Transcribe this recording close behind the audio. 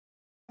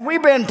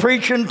We've been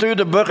preaching through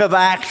the book of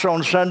Acts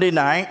on Sunday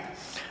night,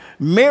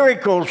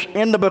 miracles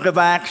in the book of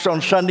Acts on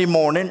Sunday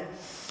morning,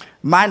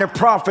 minor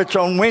prophets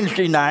on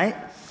Wednesday night.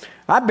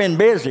 I've been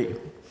busy.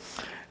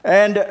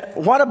 And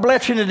what a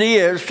blessing it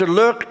is to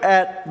look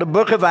at the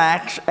book of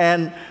Acts.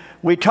 And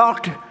we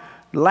talked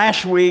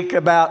last week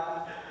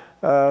about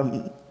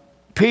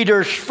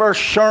Peter's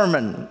first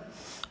sermon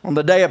on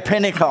the day of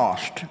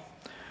Pentecost.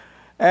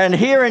 And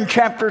here in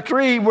chapter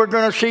 3, we're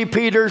going to see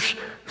Peter's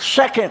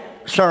second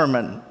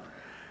sermon.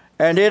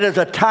 And it is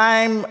a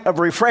time of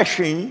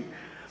refreshing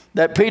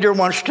that Peter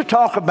wants to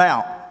talk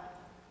about.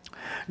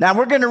 Now,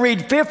 we're going to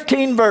read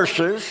 15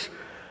 verses,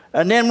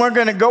 and then we're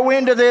going to go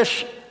into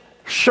this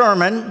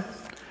sermon.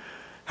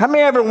 How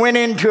many ever went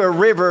into a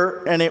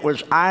river and it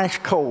was ice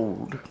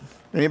cold?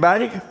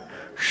 Anybody?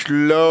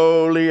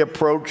 Slowly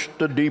approach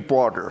the deep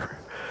water.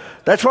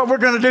 That's what we're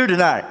going to do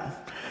tonight.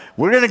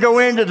 We're going to go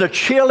into the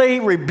chilly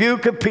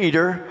rebuke of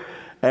Peter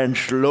and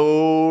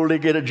slowly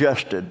get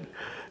adjusted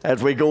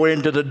as we go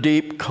into the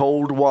deep,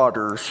 cold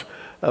waters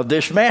of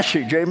this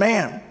message.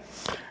 Amen.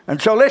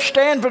 And so let's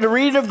stand for the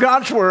reading of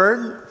God's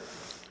Word.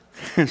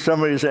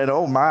 Somebody said,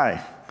 oh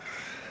my,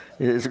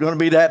 is it going to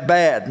be that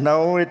bad?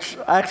 No, it's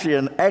actually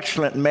an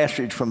excellent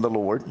message from the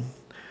Lord.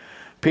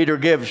 Peter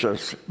gives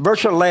us.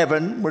 Verse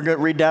 11, we're going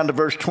to read down to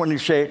verse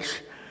 26.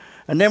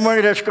 And then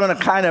we're just going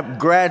to kind of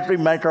gradually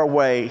make our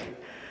way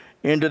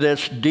into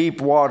this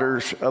deep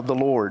waters of the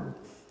Lord.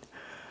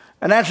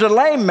 And as the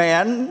lame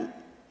man,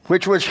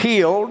 which was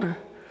healed,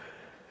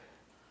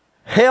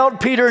 held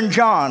Peter and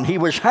John. He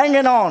was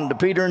hanging on to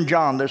Peter and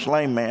John, this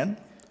lame man.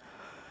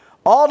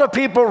 All the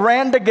people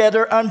ran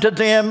together unto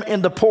them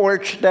in the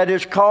porch that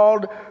is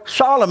called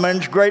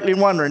Solomon's, greatly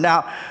wondering.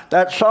 Now,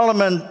 that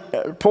Solomon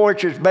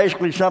porch is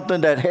basically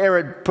something that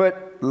Herod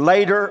put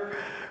later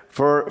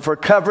for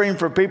covering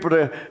for people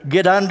to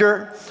get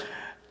under.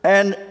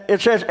 And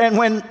it says, and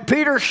when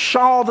Peter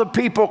saw the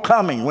people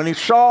coming, when he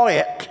saw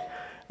it,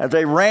 as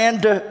they ran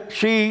to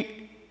see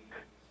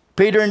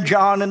Peter and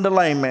John and the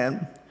lame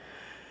man,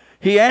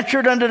 he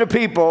answered unto the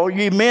people,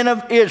 ye men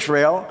of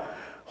Israel,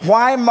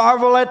 why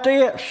marvel at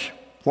this?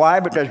 Why?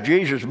 Because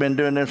Jesus has been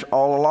doing this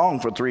all along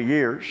for 3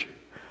 years.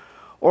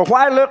 Or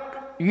why look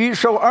ye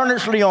so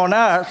earnestly on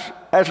us,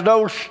 as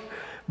those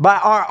by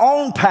our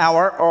own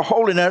power or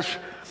holiness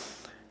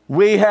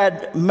we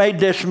had made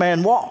this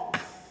man walk?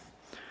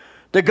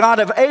 The God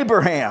of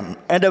Abraham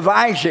and of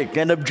Isaac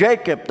and of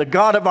Jacob, the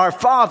God of our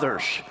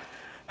fathers,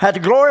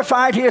 hath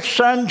glorified his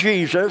Son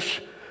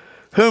Jesus,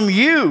 whom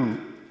you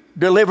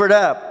delivered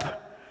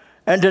up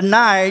and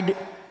denied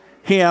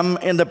him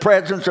in the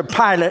presence of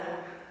Pilate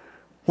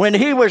when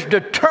he was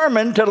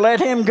determined to let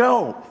him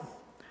go.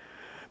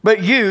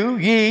 But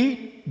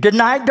ye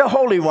denied the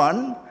Holy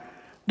One,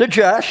 the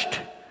just,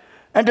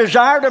 and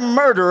desired a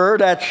murderer,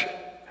 that's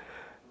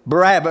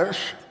Barabbas,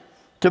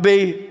 to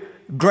be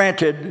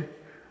granted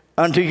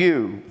unto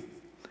you,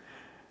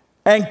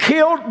 and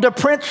killed the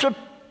Prince of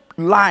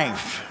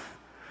Life,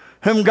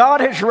 whom God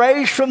has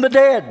raised from the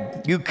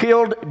dead. You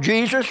killed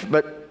Jesus,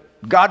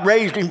 but God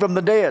raised him from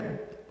the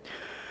dead.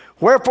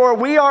 Wherefore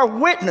we are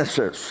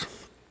witnesses.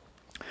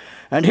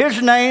 And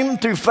his name,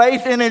 through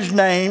faith in his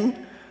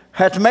name,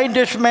 hath made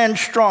this man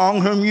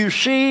strong, whom you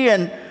see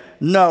and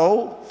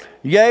know.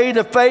 Yea,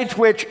 the faith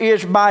which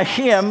is by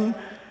him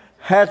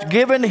hath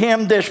given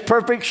him this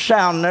perfect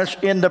soundness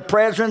in the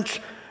presence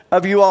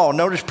of you all.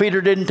 Notice Peter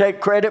didn't take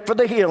credit for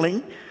the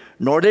healing,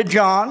 nor did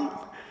John.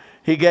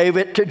 He gave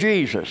it to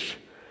Jesus.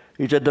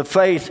 He said, the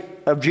faith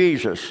of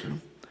Jesus.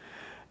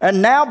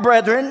 And now,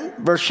 brethren,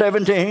 verse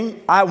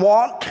 17, I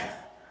want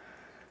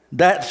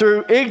that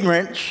through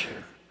ignorance,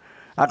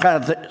 I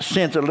kind of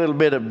sense a little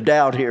bit of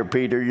doubt here,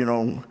 Peter,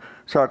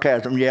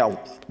 sarcasm.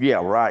 Yeah,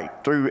 right.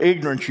 Through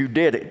ignorance you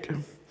did it.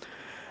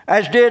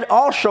 As did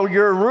also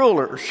your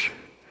rulers.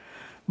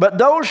 But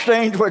those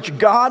things which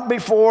God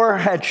before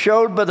had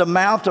showed by the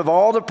mouth of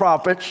all the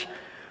prophets,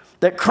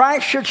 that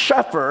Christ should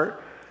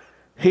suffer,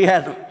 he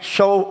hath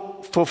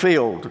so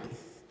fulfilled.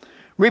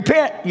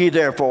 Repent ye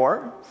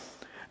therefore,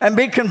 and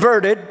be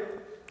converted,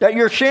 that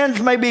your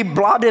sins may be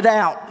blotted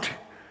out,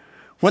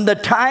 when the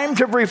times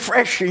of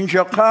refreshing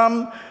shall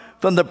come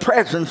from the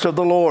presence of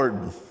the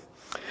Lord.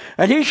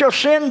 And he shall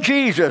send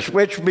Jesus,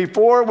 which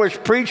before was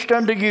preached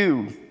unto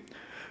you,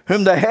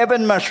 whom the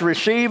heaven must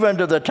receive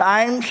unto the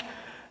times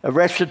of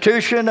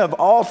restitution of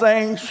all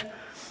things,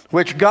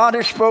 which God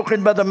has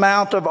spoken by the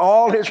mouth of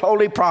all his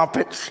holy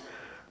prophets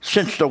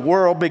since the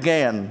world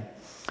began.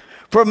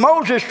 For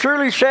Moses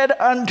truly said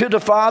unto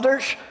the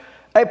fathers,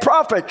 a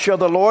prophet shall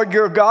the Lord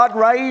your God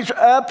raise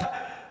up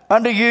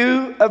unto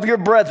you of your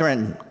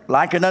brethren,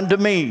 like unto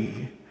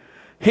me.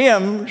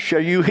 Him shall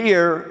you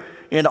hear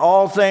in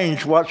all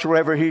things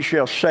whatsoever he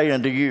shall say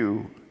unto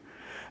you.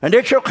 And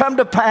it shall come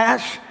to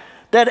pass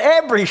that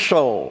every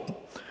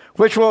soul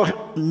which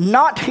will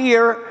not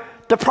hear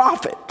the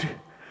prophet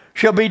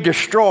shall be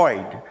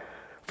destroyed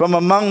from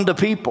among the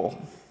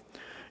people.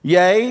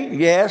 Yea,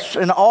 yes,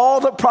 and all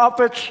the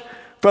prophets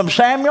from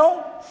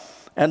Samuel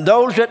and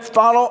those that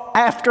follow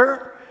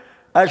after,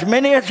 as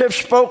many as have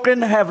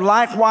spoken have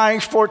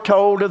likewise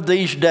foretold of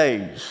these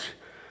days.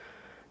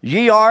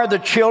 Ye are the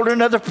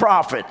children of the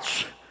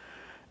prophets,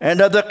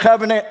 and of the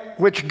covenant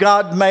which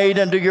God made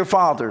unto your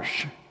fathers,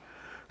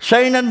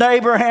 saying unto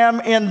Abraham,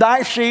 in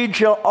thy seed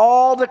shall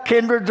all the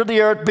kindreds of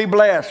the earth be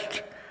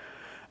blessed.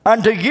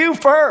 Unto you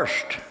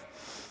first,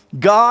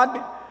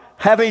 God,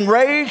 having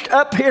raised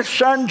up his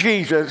Son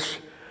Jesus,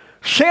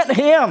 sent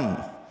him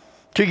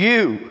to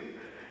you,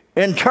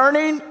 in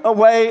turning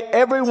away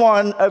every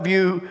one of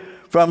you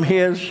from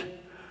his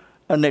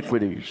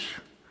iniquities.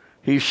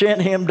 He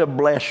sent him to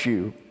bless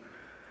you,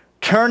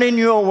 turning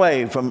you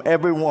away from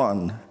every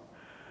one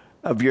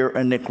of your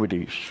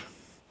iniquities.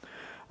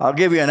 I'll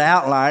give you an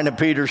outline of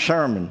Peter's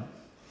sermon.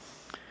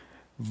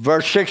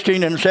 Verse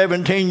 16 and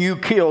 17, you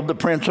killed the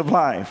Prince of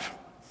Life.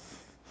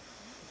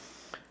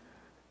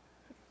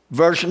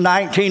 Verse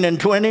 19 and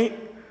 20,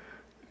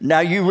 now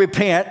you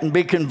repent and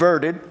be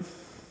converted.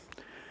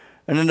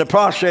 And in the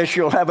process,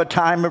 you'll have a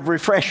time of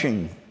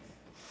refreshing.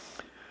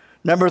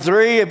 Number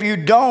 3, if you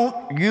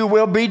don't, you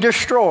will be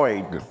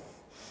destroyed.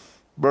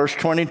 Verse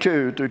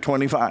 22 through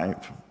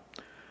 25.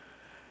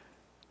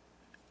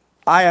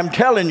 I am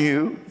telling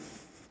you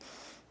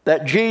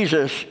that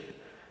Jesus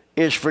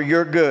is for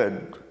your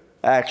good.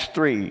 Acts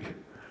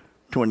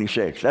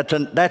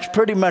 3:26. That's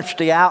pretty much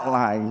the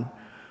outline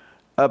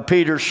of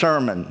Peter's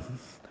sermon.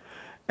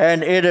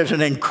 And it is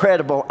an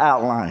incredible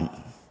outline.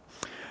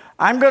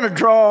 I'm going to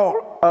draw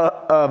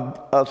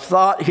a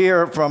thought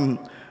here from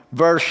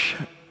verse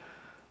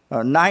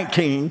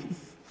 19.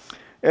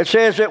 It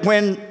says that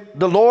when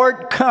the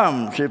Lord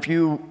comes, if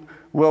you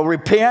will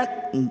repent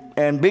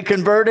and be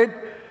converted,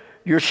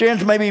 your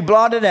sins may be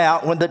blotted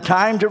out when the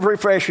times of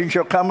refreshing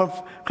shall come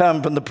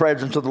from the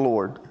presence of the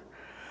Lord.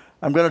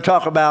 I'm going to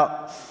talk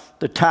about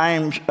the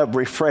times of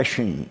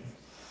refreshing.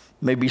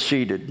 May be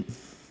seated.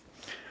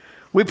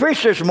 We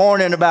preached this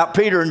morning about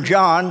Peter and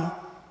John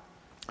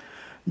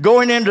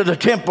going into the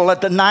temple at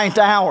the 9th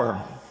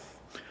hour.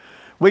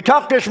 We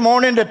talked this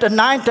morning that the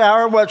 9th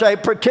hour was a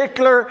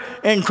particular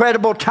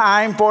incredible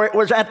time, for it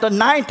was at the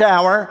 9th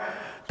hour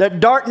that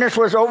darkness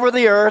was over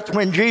the earth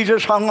when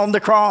Jesus hung on the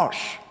cross.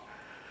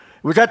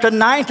 It was at the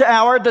 9th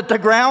hour that the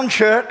ground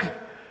shook,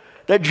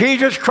 that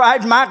Jesus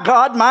cried, my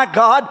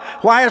God,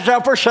 why hast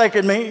thou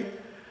forsaken me?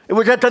 It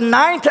was at the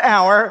 9th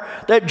hour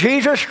that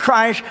Jesus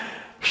Christ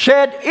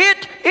said,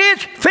 it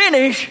is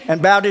finished,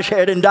 and bowed his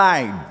head and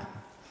died.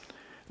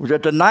 It was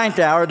at the 9th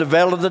hour the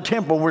veil of the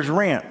temple was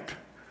rent.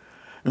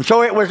 And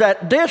so it was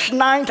at this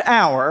 9th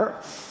hour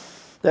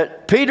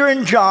that Peter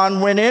and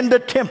John went in the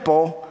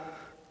temple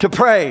to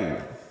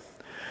pray.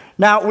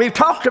 Now, we've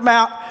talked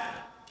about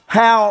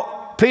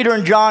how Peter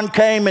and John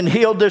came and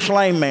healed this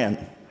lame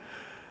man.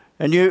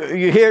 And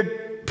you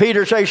hear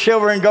Peter say,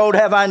 silver and gold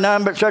have I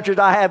none, but such as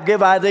I have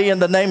give I thee in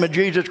the name of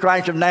Jesus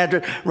Christ of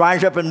Nazareth.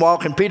 Rise up and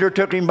walk. And Peter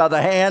took him by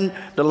the hand,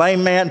 the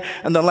lame man,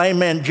 and the lame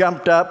man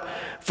jumped up.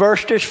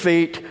 First his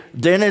feet,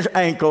 then his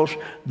ankles,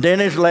 then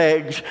his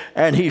legs,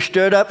 and he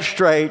stood up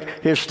straight,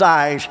 his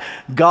thighs.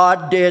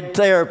 God did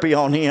therapy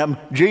on him.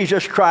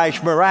 Jesus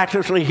Christ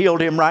miraculously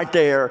healed him right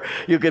there.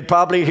 You could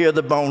probably hear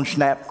the bones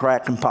snap,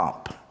 crack, and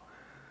pop.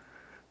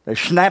 They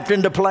snapped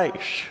into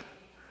place.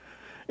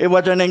 It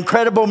was an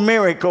incredible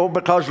miracle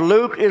because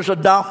Luke is a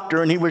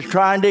doctor and he was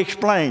trying to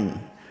explain.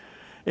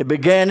 It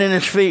began in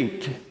his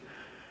feet.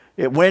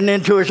 It went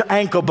into his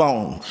ankle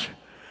bones.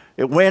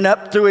 It went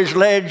up through his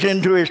legs,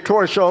 into his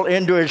torso,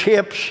 into his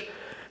hips.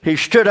 He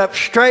stood up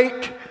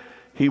straight.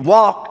 He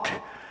walked.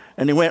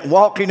 And he went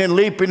walking and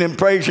leaping and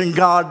praising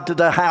God to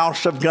the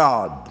house of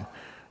God.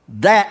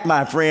 That,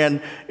 my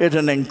friend, is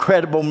an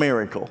incredible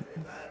miracle.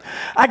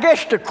 I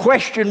guess the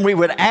question we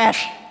would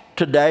ask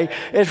today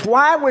is,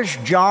 why was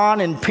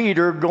John and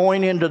Peter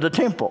going into the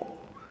temple?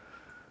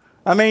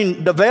 I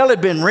mean, the veil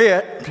had been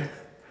rent.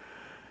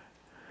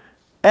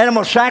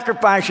 Animal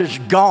sacrifices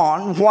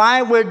gone.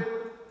 Why would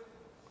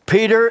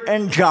Peter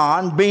and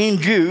John, being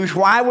Jews,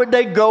 why would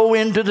they go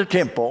into the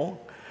temple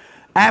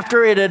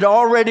after it had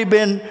already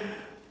been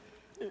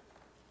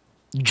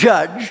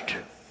judged?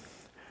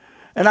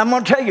 And I'm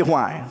going to tell you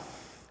why.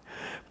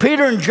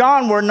 Peter and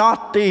John were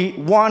not the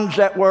ones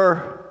that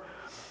were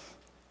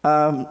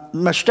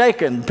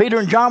mistaken. Peter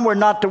and John were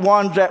not the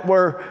ones that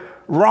were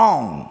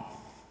wrong.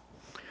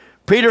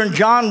 Peter and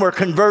John were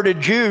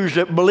converted Jews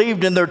that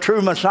believed in their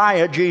true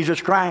Messiah, Jesus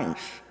Christ.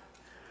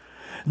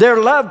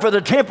 Their love for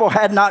the temple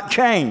had not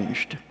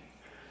changed.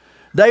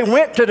 They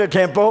went to the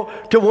temple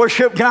to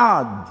worship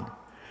God.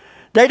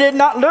 They did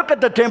not look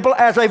at the temple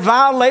as a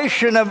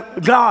violation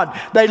of God.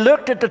 They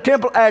looked at the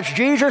temple as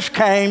Jesus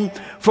came,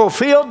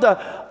 fulfilled the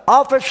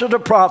office of the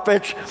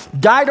prophets,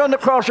 died on the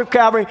cross of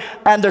Calvary,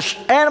 and the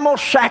animal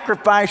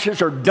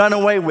sacrifices are done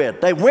away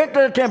with. They went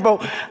to the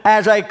temple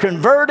as a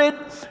converted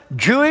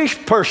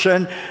Jewish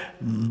person,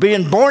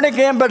 being born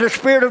again by the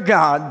Spirit of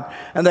God,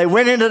 and they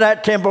went into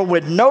that temple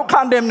with no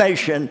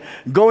condemnation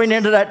going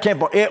into that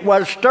temple. It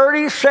was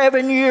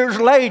 37 years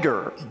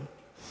later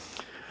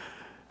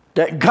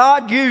that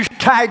God used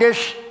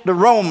Titus the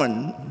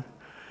Roman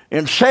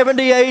in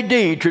 70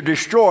 AD to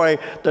destroy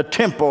the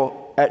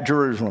temple at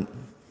Jerusalem,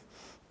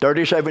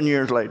 37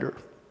 years later.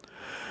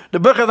 The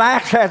book of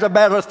Acts has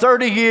about a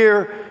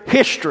 30-year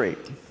history.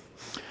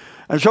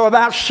 And so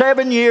about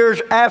 7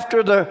 years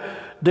after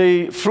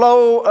the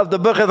flow of the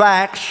book of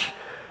Acts,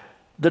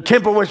 the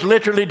temple was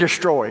literally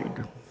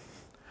destroyed,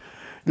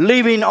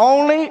 leaving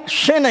only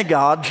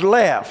synagogues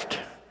left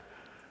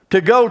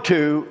to go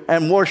to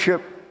and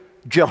worship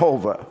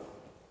Jehovah.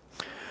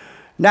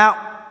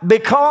 Now,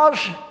 because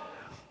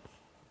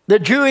the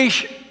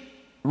Jewish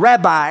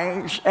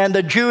rabbis and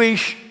the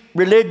Jewish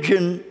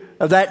religion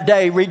of that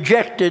day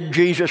rejected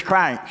Jesus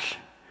Christ,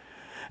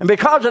 and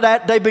because of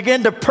that, they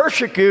began to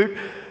persecute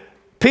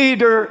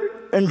Peter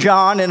and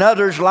John and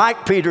others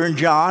like Peter and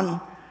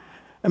John,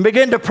 and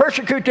began to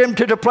persecute them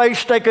to the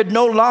place they could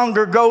no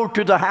longer go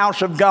to the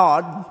house of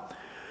God.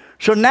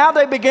 So now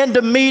they began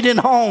to meet in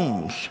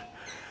homes,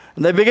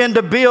 and they began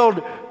to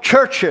build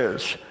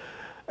churches,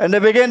 and they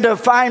began to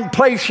find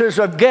places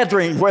of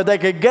gathering where they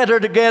could gather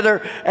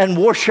together and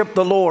worship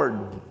the Lord.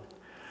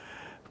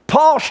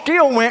 Paul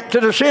still went to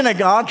the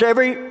synagogues.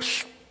 Every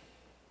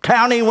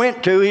town he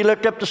went to, he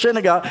looked up the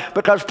synagogue,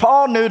 because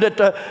Paul knew that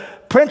the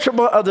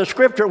principle of the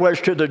scripture was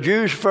to the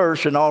Jews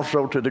first and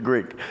also to the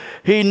Greek.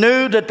 He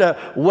knew that the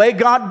way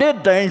God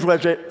did things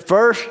was at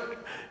first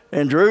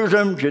in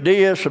Jerusalem,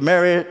 Judea,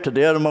 Samaria, to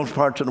the uttermost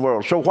parts of the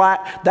world. So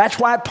that's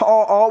why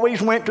Paul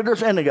always went to the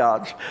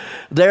synagogues,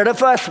 there to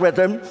fuss with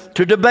them,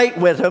 to debate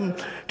with them,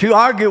 to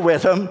argue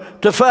with them,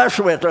 to fuss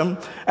with them,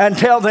 and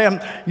tell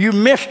them, you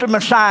missed the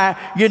Messiah,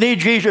 you need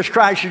Jesus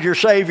Christ as your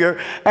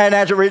Savior. And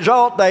as a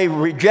result, they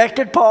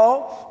rejected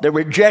Paul, they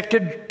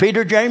rejected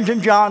Peter, James,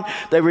 and John,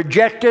 they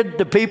rejected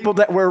the people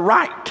that were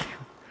right.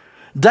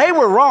 They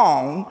were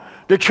wrong,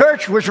 the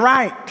church was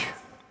right.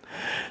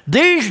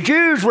 These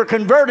Jews were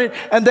converted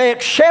and they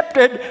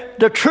accepted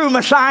the true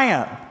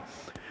Messiah.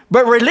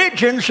 But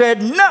religion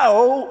said,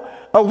 no,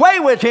 away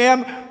with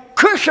him,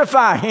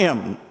 crucify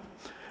him.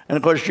 And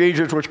of course,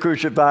 Jesus was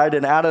crucified,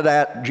 and out of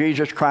that,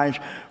 Jesus Christ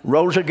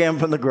rose again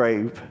from the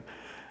grave,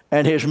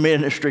 and his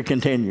ministry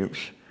continues.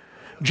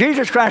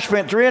 Jesus Christ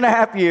spent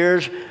 3.5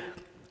 years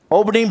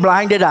opening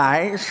blinded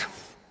eyes,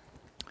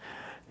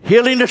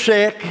 healing the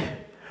sick,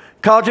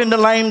 causing the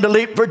lame to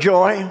leap for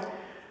joy.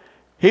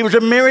 He was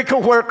a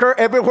miracle worker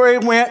everywhere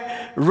he went,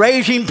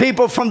 raising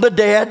people from the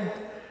dead.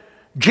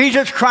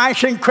 Jesus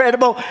Christ,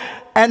 incredible.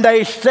 And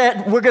they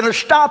said, we're going to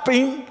stop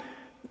him.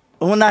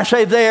 When I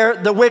say there,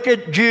 the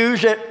wicked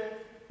Jews that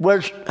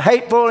was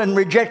hateful and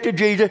rejected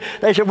Jesus,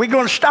 they said, we're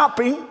going to stop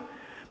him.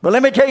 But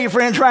let me tell you,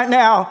 friends, right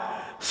now,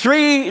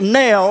 3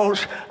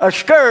 nails, a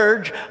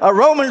scourge, a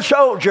Roman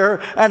soldier,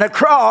 and a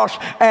cross,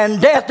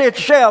 and death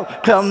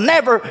itself can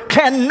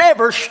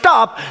never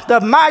stop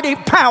the mighty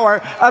power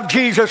of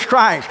Jesus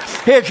Christ.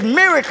 His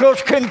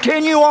miracles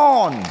continue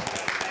on.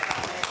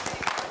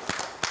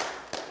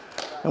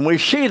 And we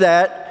see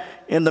that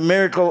in the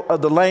miracle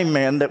of the lame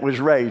man that was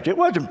raised. It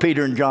wasn't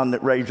Peter and John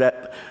that raised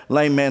that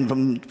lame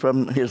man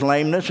from his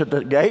lameness at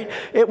the gate.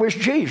 It was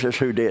Jesus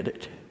who did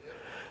it.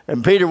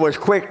 And Peter was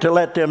quick to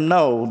let them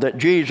know that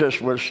Jesus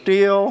was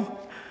still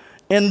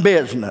in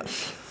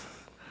business.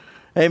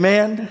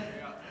 Amen?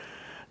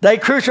 They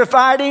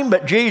crucified him,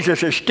 but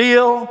Jesus is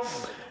still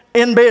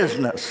in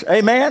business.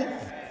 Amen?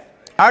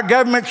 Our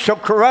government's so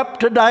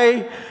corrupt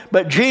today,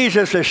 but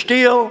Jesus is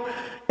still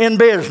in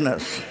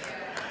business.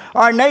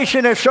 Our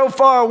nation is so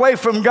far away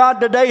from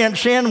God today in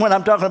sin, when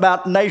I'm talking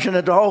about the nation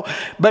as a whole,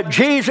 but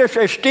Jesus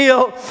is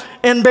still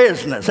in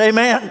business.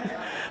 Amen?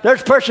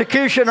 There's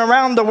persecution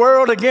around the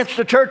world against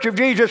the Church of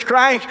Jesus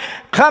Christ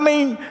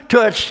coming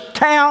to a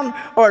town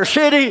or a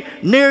city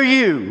near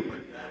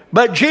you.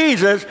 But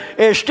Jesus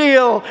is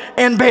still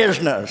in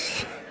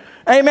business.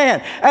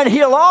 Amen. And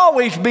he'll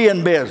always be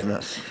in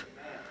business.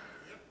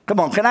 Come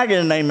on, can I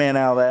get an amen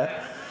out of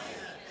that?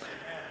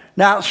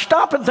 Now,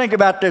 stop and think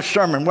about this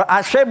sermon. Well,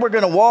 I said we're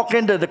going to walk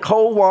into the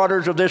cold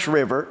waters of this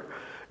river,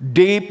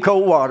 deep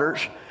cold waters.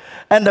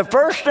 And the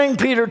first thing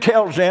Peter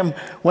tells them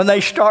when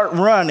they start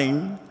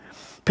running,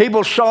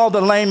 people saw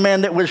the lame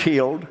man that was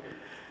healed.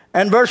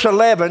 And verse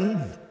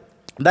 11,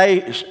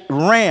 they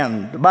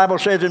ran. The Bible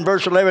says in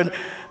verse 11,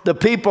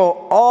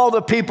 all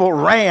the people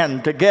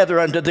ran together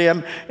unto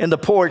them in the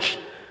porch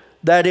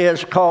that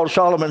is called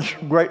Solomon's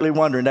greatly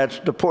wondering. That's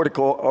the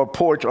portico or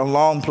porch, a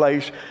long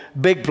place,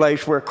 big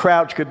place where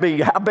crowds could be.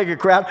 How big a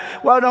crowd?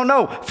 Well, I don't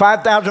know.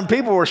 5,000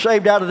 people were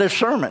saved out of this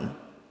sermon.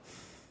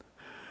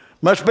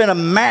 Must have been a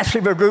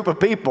massive group of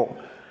people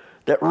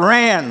that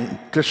ran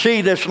to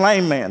see this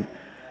lame man,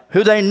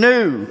 who they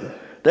knew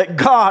that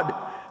God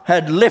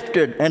had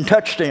lifted and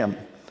touched him.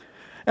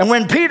 And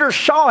when Peter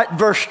saw it,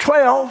 verse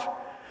 12,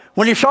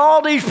 when he saw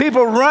all these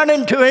people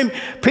running to him,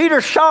 Peter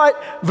saw it,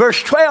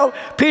 verse 12,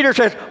 Peter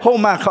says,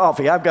 hold my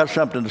coffee, I've got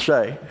something to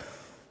say.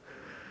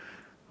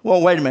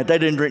 Well, wait a minute, they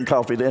didn't drink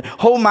coffee then.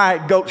 Hold my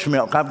goat's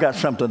milk, I've got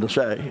something to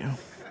say.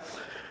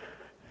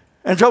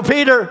 And so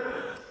Peter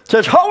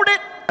says, hold it,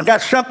 I've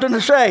got something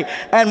to say.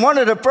 And one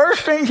of the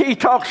first things he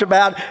talks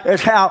about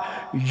is how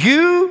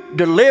you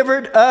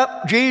delivered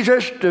up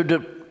Jesus to the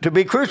to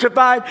be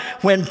crucified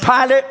when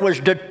Pilate was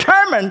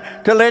determined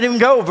to let him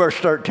go, verse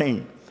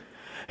 13.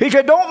 He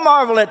said, don't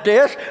marvel at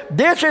this.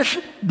 This is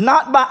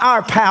not by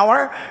our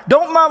power.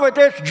 Don't marvel at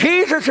this.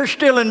 Jesus is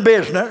still in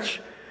business.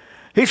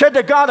 He said,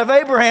 the God of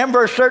Abraham,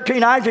 verse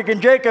 13, Isaac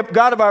and Jacob,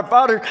 God of our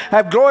fathers,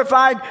 have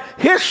glorified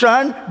his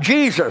son,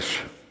 Jesus,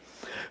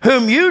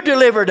 whom you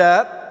delivered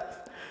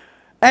up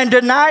and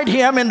denied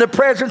him in the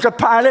presence of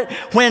Pilate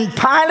when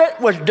Pilate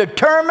was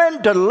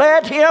determined to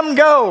let him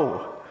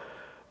go.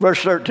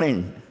 Verse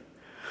 13.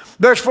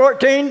 Verse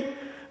 14,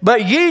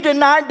 but ye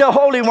denied the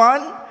Holy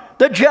One,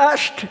 the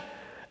just,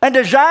 and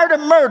desired a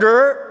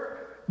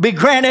murderer be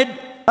granted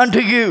unto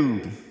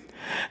you.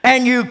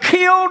 And you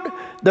killed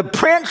the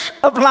Prince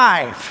of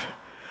Life,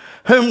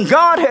 whom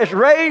God has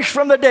raised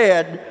from the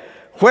dead,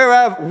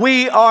 whereof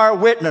we are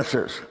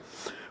witnesses.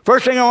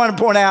 First thing I want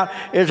to point out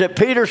is that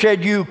Peter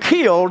said, you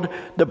killed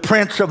the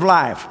Prince of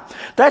Life.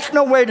 That's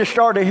no way to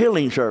start a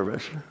healing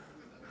service.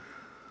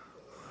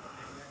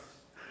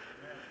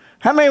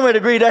 How many would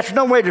agree that's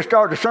no way to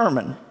start a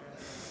sermon?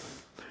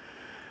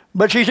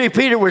 But you see,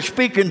 Peter was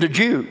speaking to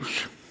Jews.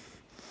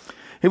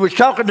 He was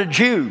talking to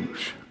Jews.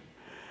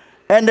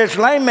 And this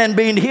lame man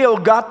being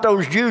healed got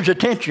those Jews'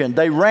 attention.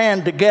 They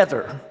ran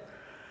together.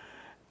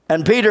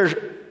 And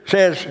Peter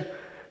says,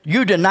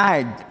 you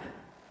denied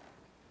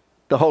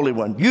the Holy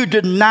One. You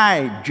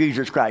denied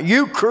Jesus Christ.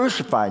 You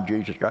crucified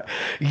Jesus Christ.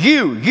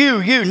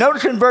 You.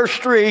 Notice in verse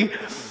 3,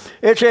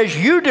 it says,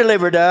 you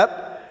delivered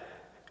up,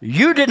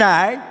 you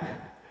denied,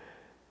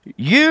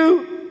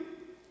 you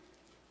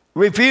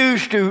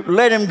refused to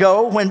let him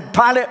go when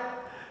Pilate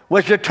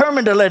was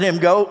determined to let him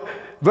go.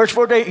 Verse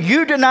 14,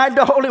 you denied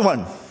the Holy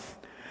One.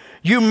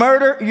 You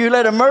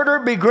let a murder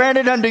be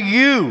granted unto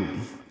you.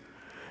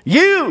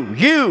 You.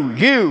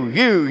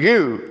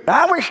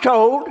 I was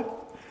told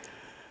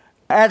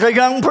as a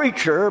young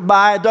preacher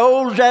by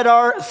those that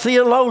are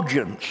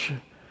theologians,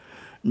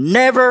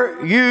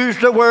 never use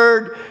the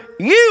word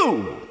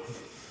you.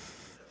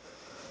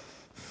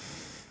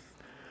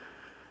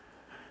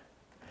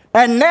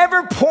 And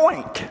never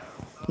point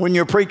when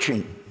you're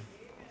preaching.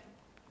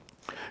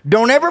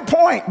 Don't ever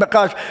point,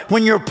 because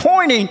when you're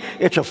pointing,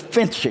 it's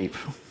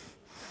offensive.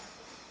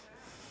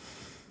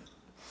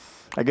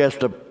 I guess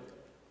the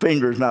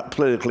finger's not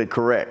politically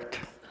correct.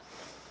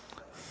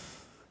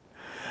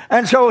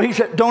 And so he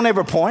said, don't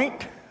ever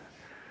point.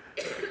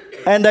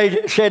 And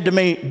they said to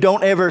me,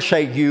 don't ever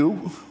say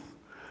you.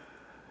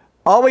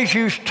 Always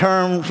use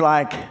terms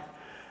like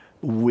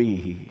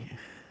we.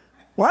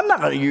 Well, I'm not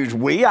going to use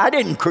we. I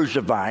didn't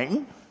crucify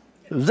him.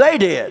 They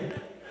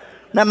did.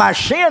 Now, my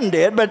sin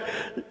did, but,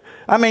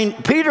 I mean,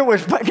 Peter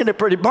was making it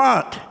pretty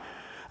blunt.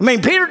 I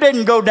mean, Peter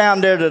didn't go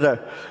down there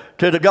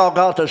to the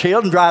Golgotha's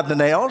hill and drive the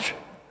nails.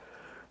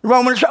 The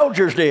Roman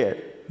soldiers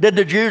did. Did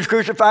the Jews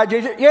crucify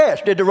Jesus?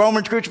 Yes. Did the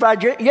Romans crucify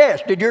Jesus?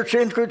 Yes. Did your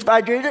sins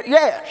crucify Jesus?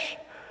 Yes.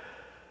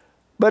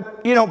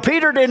 But, you know,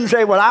 Peter didn't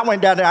say, well, I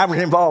went down there, I was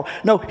involved.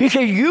 No, he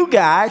said, you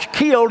guys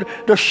killed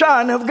the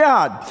Son of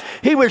God.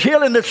 He was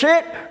healing the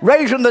sick,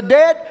 raising the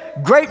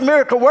dead, great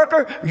miracle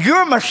worker.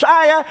 You're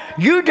Messiah.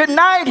 You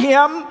denied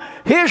him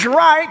his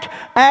right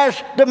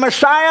as the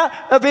Messiah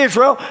of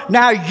Israel.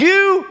 Now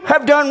you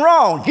have done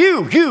wrong.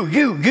 You.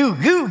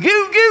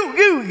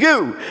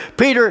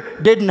 Peter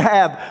didn't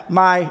have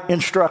my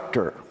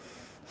instructor.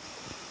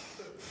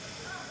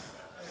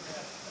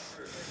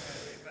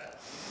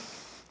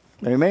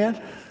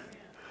 Amen?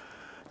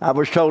 I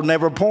was told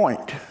never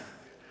point.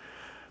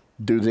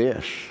 Do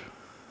this.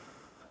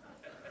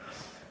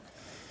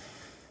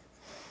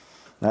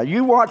 Now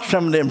you watch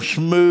some of them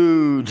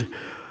smooth,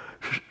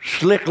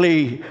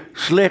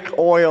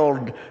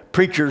 slick-oiled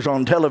preachers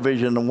on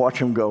television and watch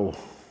them go.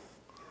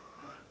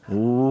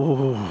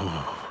 Ooh,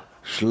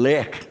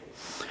 slick.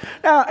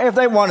 Now, if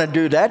they want to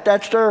do that,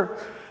 that's their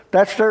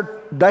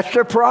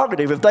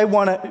prerogative. If they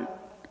want to,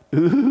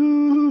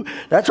 ooh,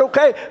 that's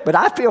okay. But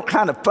I feel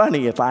kind of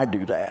funny if I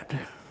do that.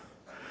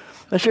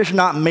 That's just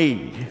not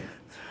me.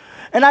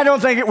 And I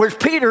don't think it was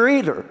Peter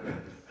either,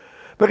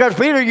 because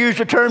Peter used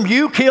the term,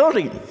 you killed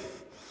him.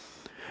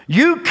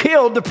 You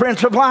killed the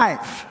Prince of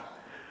Life.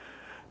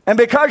 And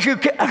because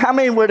how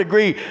many would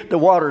agree the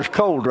water's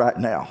cold right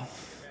now?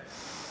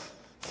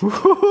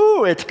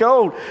 Woo-hoo, it's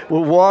cold.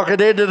 We're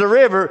walking into the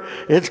river.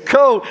 It's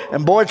cold.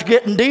 And boy, it's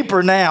getting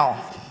deeper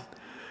now.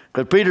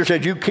 Because Peter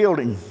said, you killed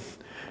him.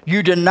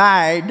 You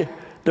denied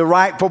the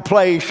rightful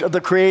place of the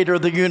creator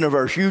of the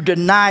universe. You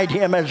denied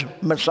him as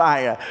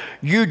Messiah.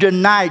 You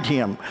denied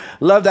him.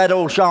 Love that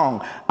old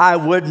song, I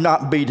would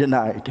not be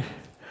denied.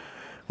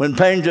 When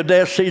pains of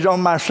death seize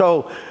on my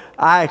soul,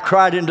 I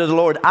cried into the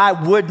Lord, I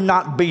would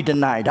not be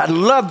denied. I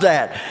love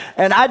that.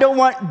 And I don't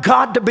want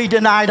God to be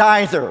denied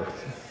either.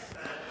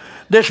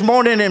 This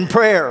morning in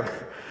prayer,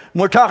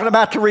 we're talking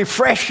about the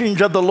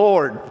refreshings of the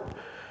Lord.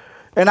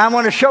 And I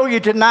want to show you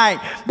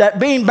tonight that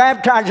being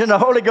baptized in the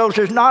Holy Ghost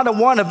is not a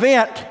one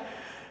event.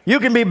 You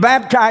can be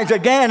baptized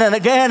again and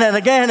again and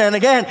again and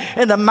again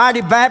in the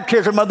mighty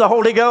baptism of the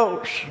Holy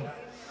Ghost.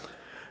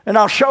 And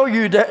I'll show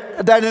you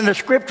that in the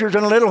scriptures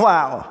in a little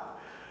while.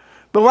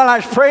 But while I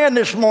was praying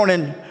this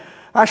morning,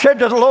 I said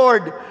to the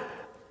Lord,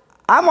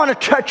 I want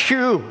to touch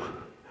you.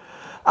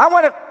 I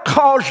want to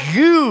cause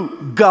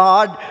you,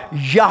 God,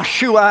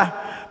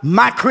 Yahshua,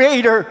 my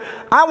Creator,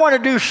 I want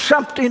to do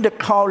something to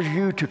cause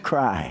you to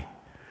cry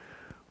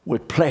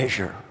with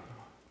pleasure.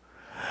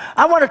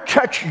 I want to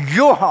touch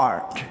your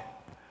heart.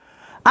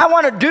 I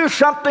want to do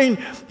something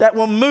that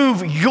will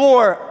move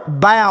your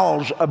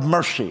bowels of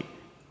mercy.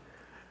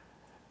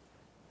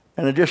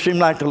 And it just seemed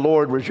like the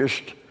Lord was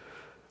just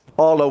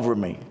all over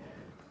me.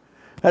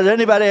 Has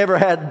anybody ever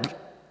had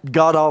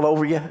God all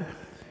over you?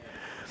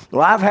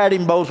 Well, I've had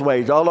him both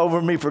ways, all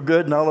over me for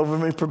good and all over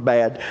me for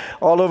bad.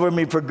 All over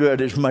me for good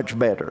is much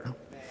better.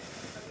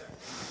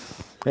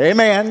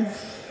 Amen.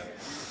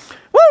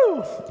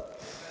 Woo!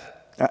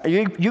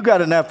 You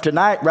got enough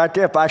tonight right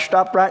there. If I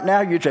stopped right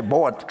now, you'd say,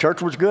 boy, the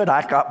church was good.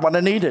 I got what I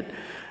needed.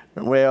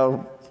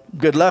 Well,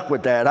 good luck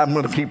with that. I'm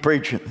going to keep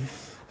preaching.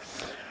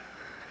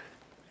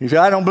 You say,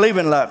 I don't believe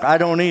in luck. I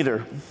don't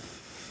either.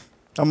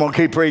 I'm going to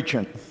keep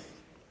preaching.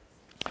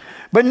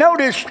 But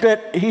notice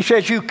that he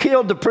says, you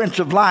killed the Prince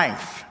of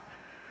Life.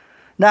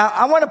 Now,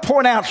 I want to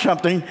point out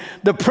something.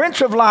 The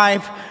Prince of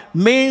Life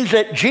means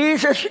that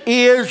Jesus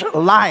is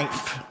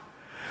life.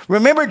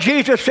 Remember,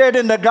 Jesus said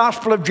in the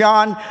Gospel of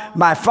John,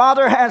 my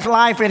Father has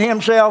life in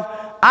himself.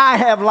 I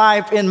have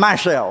life in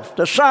myself.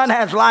 The Son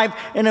has life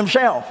in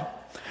himself.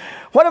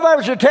 What if I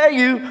was to tell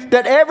you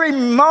that every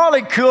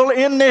molecule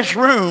in this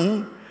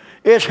room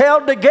is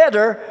held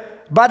together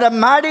by the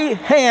mighty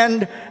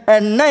hand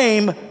and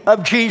name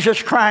of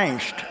Jesus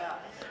Christ?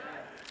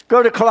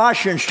 Go to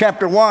Colossians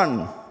chapter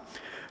 1,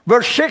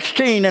 verse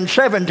 16 and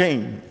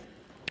 17.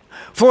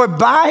 For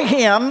by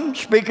him,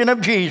 speaking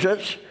of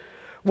Jesus,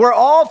 were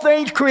all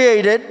things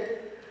created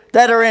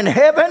that are in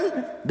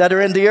heaven, that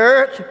are in the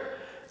earth,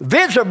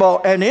 visible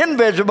and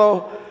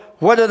invisible,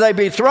 whether they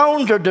be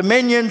thrones or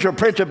dominions or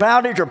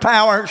principalities or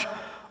powers.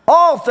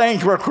 All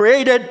things were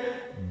created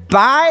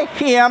by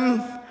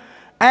him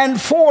and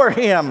for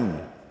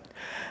him.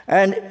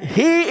 And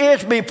he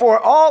is before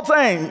all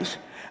things,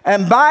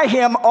 and by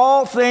him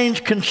all things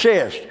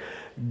consist.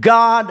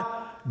 God,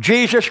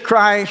 Jesus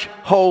Christ,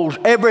 holds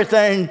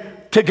everything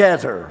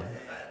together.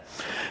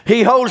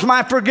 He holds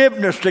my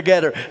forgiveness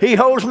together. He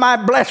holds my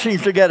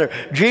blessings together.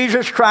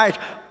 Jesus Christ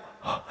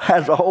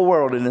has the whole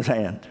world in his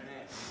hand.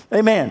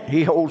 Amen.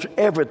 He holds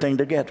everything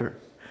together.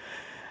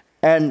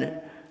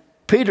 And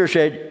Peter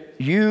said,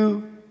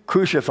 you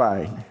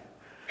crucified.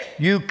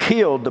 You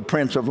killed the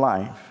Prince of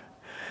Life.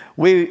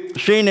 We've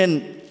seen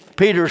in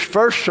Peter's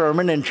first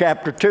sermon in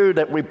chapter 2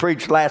 that we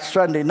preached last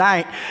Sunday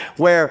night,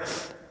 where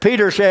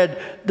Peter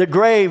said the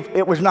grave,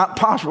 it was not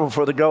possible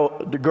for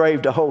the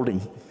grave to hold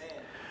him.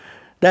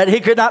 That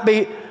he could not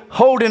be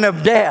holden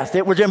of death.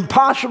 It was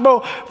impossible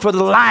for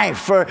the life,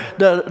 for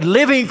the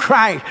living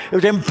Christ. It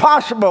was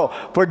impossible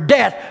for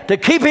death to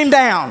keep him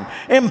down.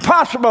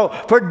 Impossible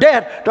for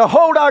death to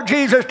hold our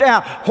Jesus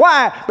down.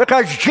 Why?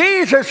 Because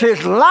Jesus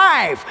is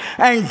life,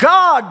 and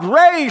God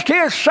raised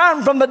his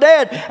Son from the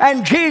dead,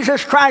 and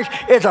Jesus Christ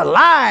is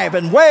alive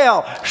and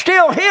well,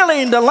 still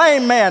healing the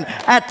lame man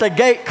at the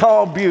gate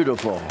called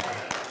Beautiful.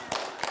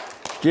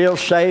 Still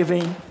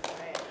saving,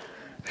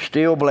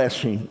 still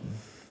blessing.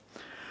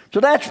 So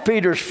that's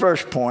Peter's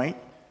first point.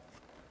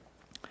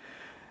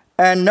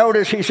 And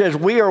notice he says,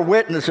 we are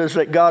witnesses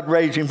that God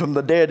raised him from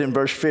the dead in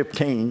verse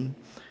 15.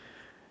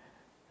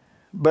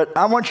 But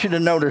I want you to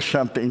notice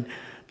something.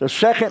 The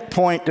second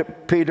point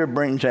that Peter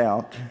brings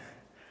out,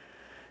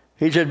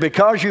 he said,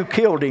 because you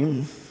killed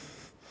him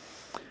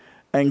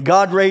and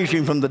God raised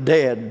him from the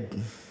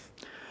dead,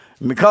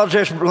 and because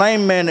this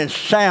lame man is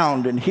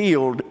sound and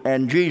healed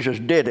and Jesus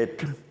did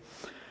it,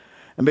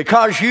 and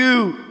because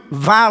you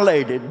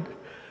violated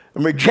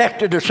and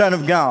rejected the Son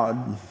of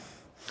God,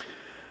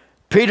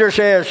 Peter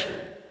says,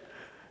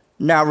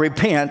 now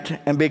repent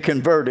and be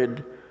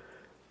converted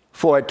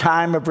for a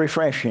time of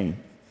refreshing.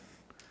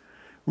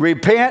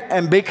 Repent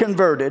and be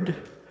converted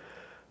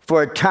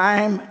for a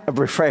time of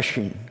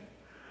refreshing.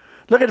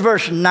 Look at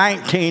verse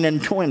 19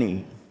 and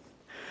 20.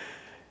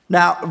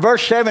 Now,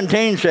 verse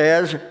 17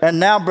 says, and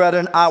now,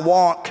 brethren, I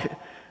want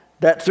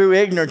that through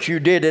ignorance you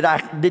did it.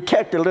 I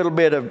detect a little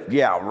bit of,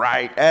 yeah,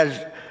 right,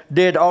 as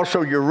did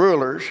also your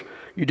rulers.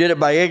 You did it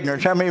by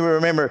ignorance. How many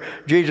remember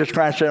Jesus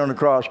Christ said on the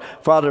cross,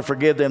 Father,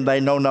 forgive them, they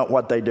know not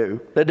what they do.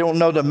 They don't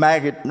know the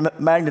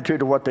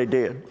magnitude of what they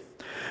did.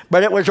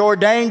 But it was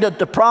ordained that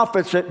the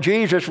prophets that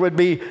Jesus would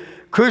be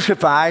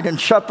crucified and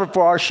suffer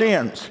for our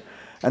sins.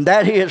 And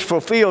that he has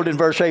fulfilled in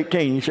verse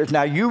 18. He says,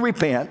 now you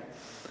repent.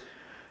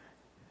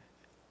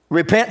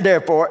 Repent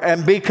therefore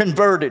and be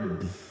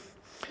converted,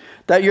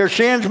 that your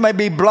sins may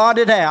be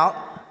blotted out,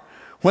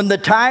 when the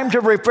times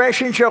of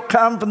refreshing shall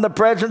come from the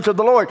presence of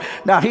the Lord.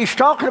 Now, he's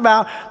talking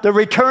about the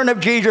return of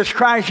Jesus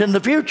Christ in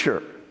the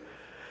future.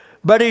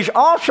 But he's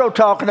also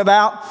talking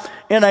about,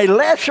 in a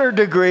lesser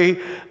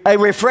degree, a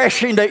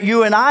refreshing that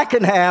you and I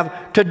can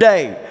have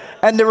today.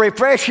 And the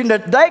refreshing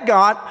that they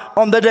got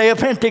on the day of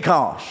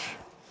Pentecost.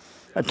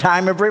 A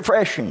time of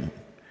refreshing.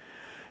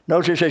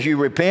 Notice it says you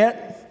repent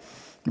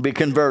Be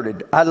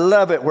converted. I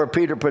love it where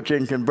Peter puts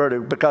in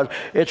converted, because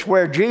it's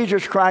where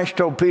Jesus Christ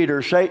told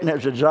Peter, Satan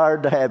has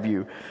desired to have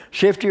you,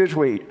 sift you as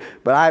wheat,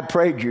 but I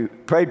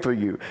prayed for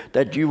you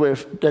that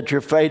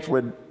your faith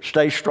would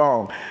stay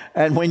strong.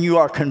 And when you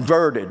are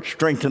converted,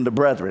 strengthen the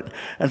brethren.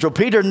 And so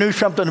Peter knew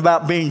something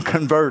about being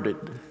converted.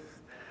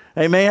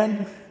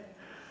 Amen?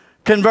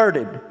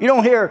 Converted. You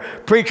don't hear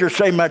preachers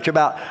say much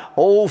about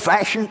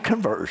old-fashioned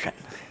conversion.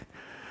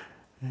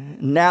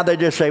 Now they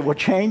just say, well,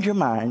 change your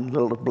mind,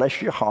 little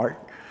bless your heart.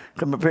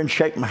 Come up here and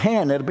shake my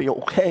hand, it'll be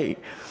okay.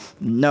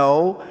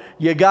 No,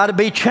 you got to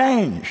be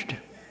changed.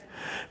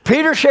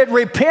 Peter said,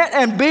 repent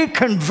and be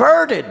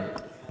converted.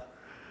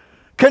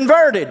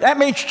 Converted, that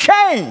means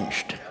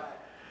changed.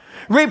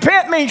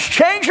 Repent means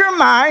change your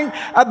mind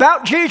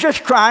about Jesus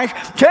Christ.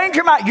 Change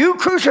your mind. You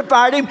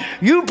crucified him.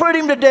 You put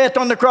him to death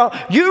on the cross.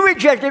 You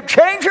rejected him.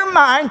 Change your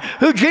mind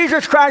who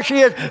Jesus Christ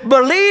is.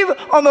 Believe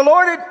on the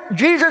Lord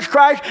Jesus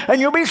Christ and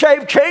you'll be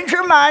saved. Change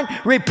your mind.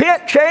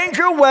 Repent. Change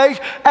your ways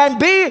and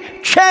be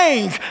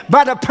changed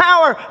by the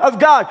power of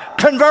God.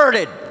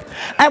 Converted.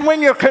 And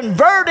when you're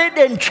converted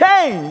and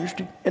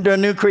changed into a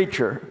new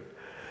creature,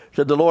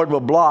 so the Lord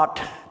will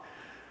blot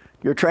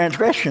your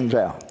transgressions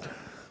out.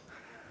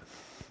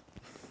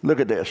 Look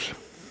at this.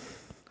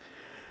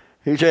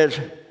 He says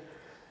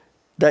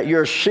that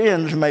your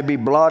sins may be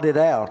blotted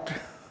out.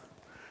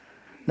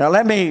 Now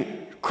let me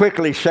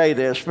quickly say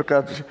this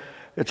because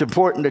it's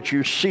important that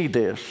you see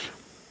this.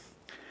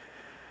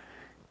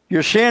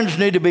 Your sins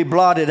need to be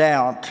blotted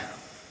out.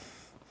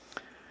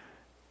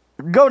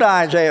 Go to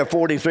Isaiah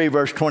 43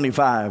 verse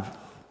 25.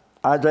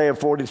 Isaiah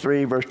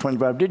 43 verse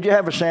 25. Did you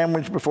have a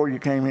sandwich before you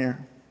came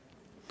here?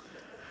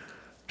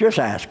 Just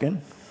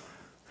asking.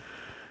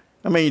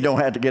 I mean, you don't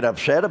have to get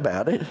upset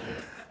about it.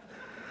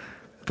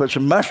 Put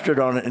some mustard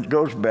on it and it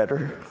goes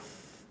better.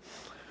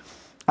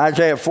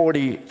 Isaiah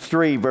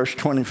 43, verse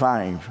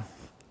 25.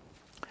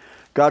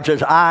 God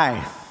says,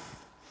 I,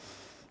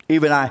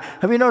 even I.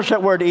 Have you noticed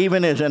that word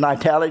even is in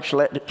italics,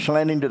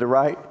 slanting to the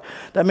right?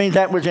 That means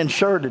that was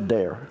inserted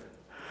there.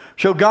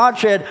 So God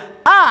said,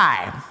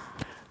 I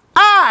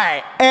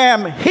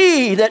am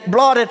he that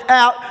blotteth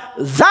out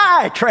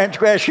thy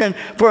transgression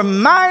for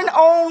mine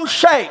own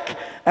sake,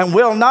 and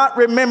will not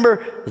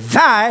remember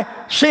thy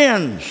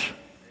sins.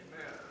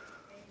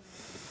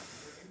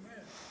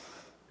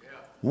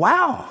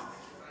 Wow.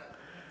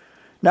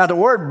 Now the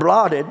word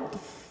blotted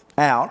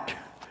out,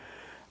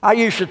 I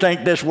used to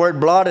think this word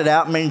blotted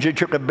out means you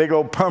took a big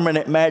old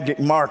permanent magic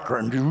marker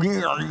and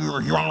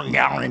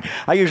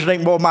I used to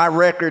think, well, my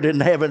record in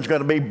heaven's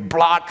going to be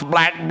blots,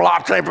 black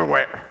blots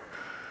everywhere.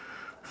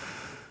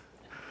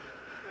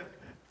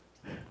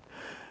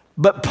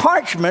 But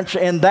parchments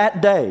in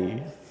that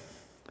day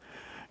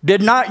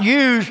did not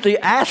use the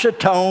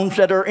acetones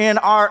that are in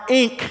our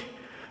ink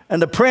and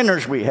the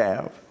printers we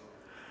have.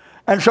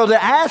 And so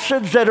the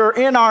acids that are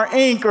in our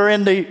ink or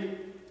in the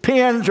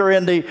pens or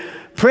in the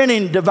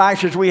printing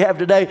devices we have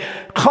today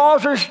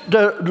causes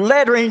the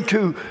lettering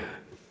to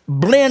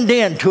blend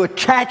in, to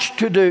attach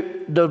to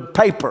the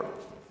paper.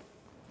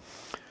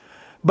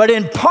 But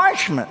in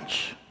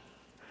parchments,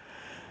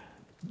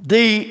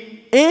 the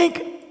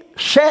ink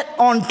set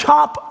on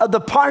top of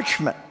the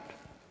parchment.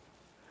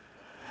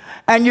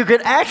 And you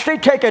could actually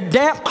take a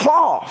damp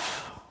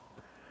cloth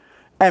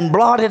and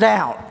blot it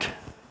out.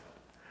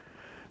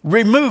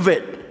 Remove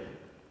it.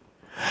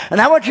 And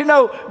I want you to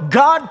know,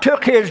 God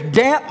took his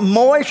damp,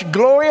 moist,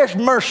 glorious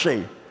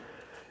mercy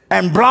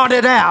and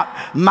blotted out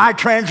my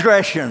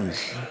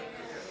transgressions.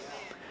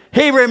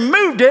 He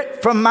removed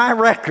it from my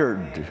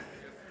record.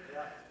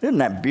 Isn't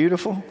that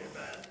beautiful?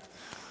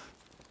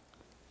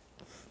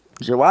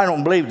 You say, well, I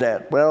don't believe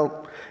that.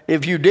 Well,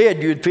 if you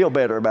did, you'd feel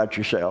better about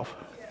yourself.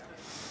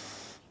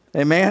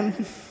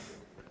 Amen?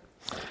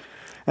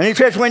 And he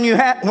says, when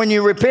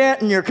you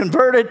repent and you're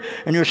converted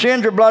and your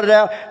sins are blotted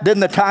out, then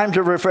the times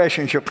of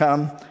refreshing shall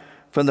come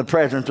from the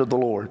presence of the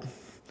Lord.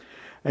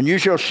 And you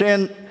shall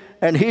send,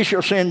 and he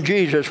shall send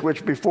Jesus,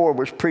 which before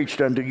was preached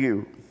unto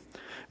you.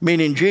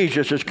 Meaning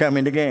Jesus is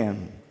coming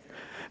again.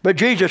 But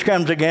Jesus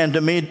comes again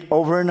to me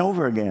over and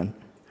over again.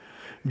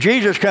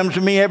 Jesus comes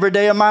to me every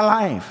day of my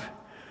life.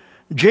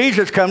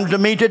 Jesus comes to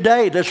me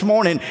today, this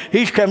morning.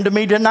 He's come to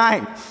me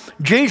tonight.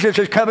 Jesus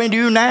is coming to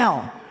you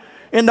now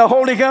in the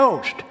Holy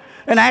Ghost.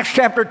 And Acts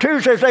chapter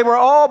 2 says they were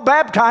all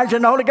baptized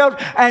in the Holy Ghost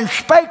and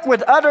spake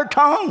with other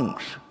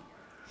tongues.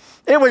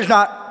 It was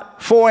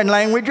not foreign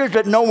languages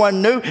that no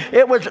one knew.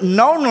 It was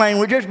known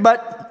languages,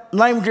 but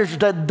languages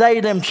that they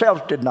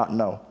themselves did not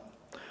know.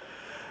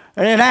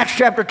 And in Acts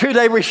chapter 2,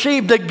 they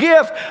received the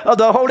gift of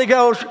the Holy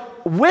Ghost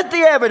with the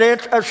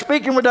evidence of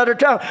speaking with other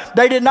tongues.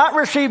 They did not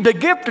receive the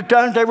gift of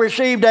tongues. They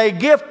received a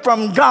gift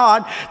from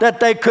God that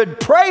they could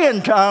pray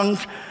in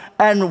tongues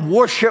and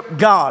worship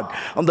God.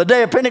 On the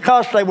day of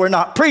Pentecost, they were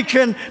not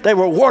preaching. They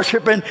were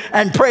worshiping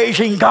and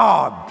praising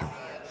God.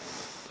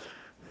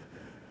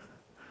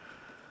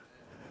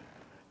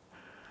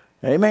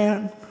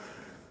 Amen.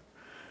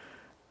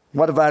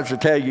 What if I was to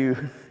tell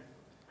you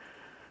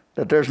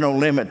that there's no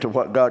limit to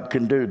what God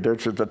can do?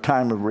 There's a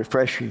time of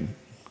refreshing.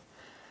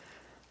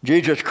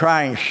 Jesus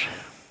Christ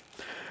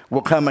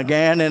will come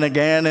again and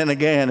again and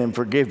again and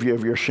forgive you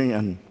of your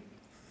sin.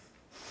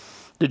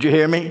 Did you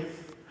hear me?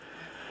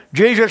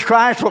 Jesus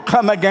Christ will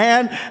come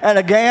again and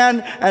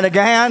again and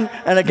again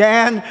and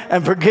again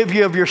and forgive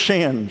you of your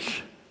sins.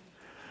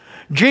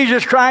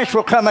 Jesus Christ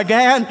will come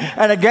again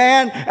and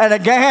again and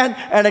again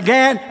and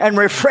again and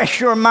refresh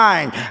your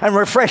mind and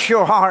refresh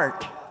your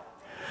heart.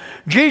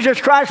 Jesus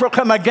Christ will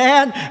come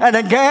again and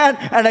again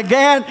and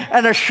again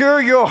and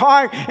assure your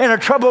heart in a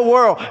troubled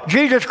world.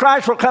 Jesus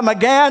Christ will come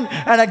again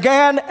and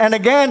again and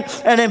again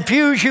and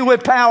infuse you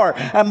with power.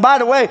 And by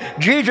the way,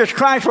 Jesus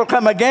Christ will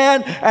come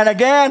again and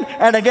again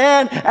and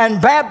again and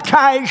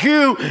baptize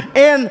you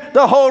in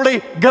the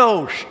Holy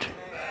Ghost.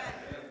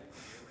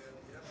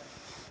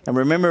 And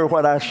remember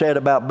what I said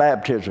about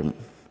baptism.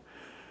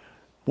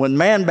 When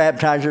man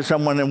baptizes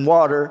someone in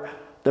water,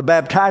 the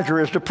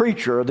baptizer is the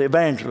preacher or the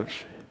evangelist.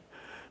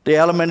 The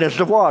element is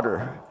the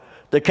water.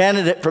 The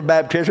candidate for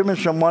baptism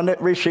is someone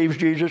that receives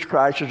Jesus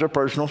Christ as a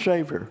personal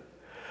Savior.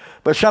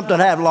 But something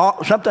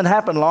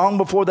happened long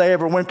before they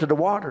ever went to the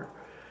water.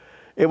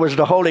 It was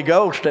the Holy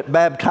Ghost that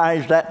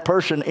baptized that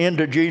person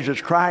into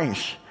Jesus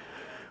Christ.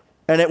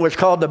 And it was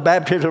called the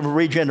baptism of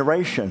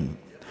regeneration.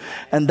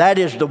 And that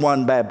is the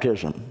one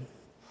baptism.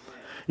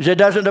 You say,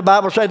 doesn't the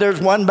Bible say there's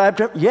one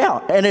baptism?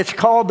 Yeah, and it's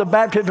called the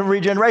baptism of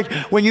regeneration.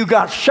 When you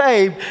got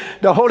saved,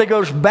 the Holy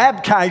Ghost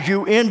baptized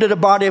you into the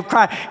body of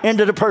Christ,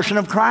 into the person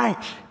of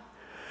Christ.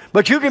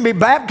 But you can be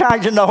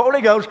baptized in the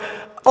Holy Ghost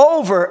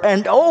over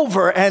and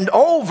over and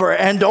over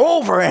and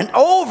over and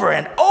over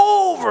and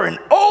over and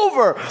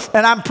over.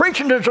 And I'm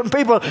preaching to some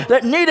people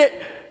that need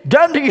it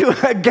done to you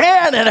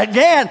again and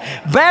again,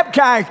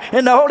 baptized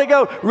in the Holy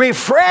Ghost,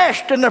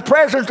 refreshed in the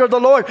presence of the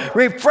Lord,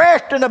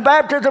 refreshed in the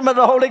baptism of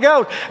the Holy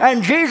Ghost,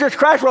 and Jesus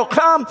Christ will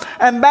come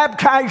and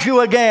baptize you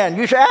again.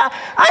 You say,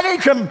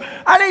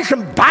 I need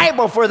some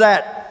Bible for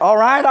that. All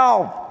right,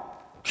 I'll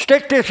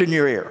stick this in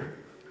your ear.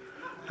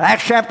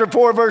 Acts chapter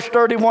 4, verse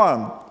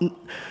 31.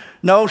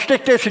 No,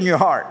 stick this in your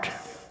heart.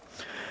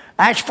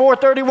 Acts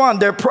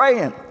 4:31, they're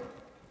praying.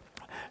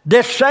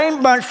 This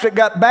same bunch that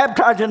got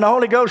baptized in the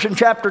Holy Ghost in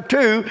chapter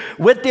 2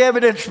 with the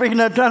evidence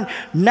speaking in tongues,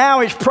 now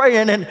is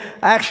praying in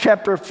Acts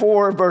chapter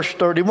 4, verse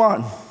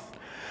 31.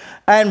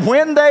 And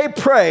when they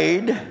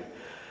prayed,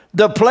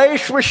 the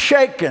place was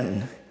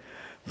shaken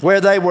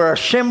where they were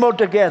assembled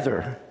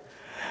together.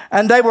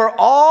 And they were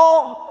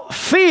all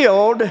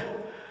filled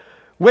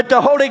with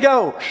the Holy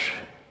Ghost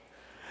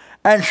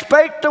and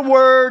spake the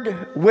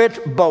word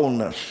with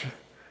boldness.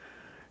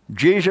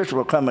 Jesus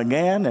will come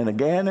again and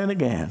again and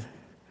again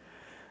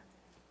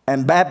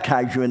and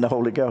baptize you in the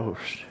Holy Ghost.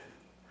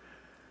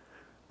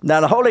 Now,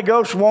 the Holy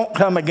Ghost won't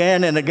come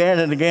again and again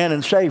and again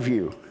and save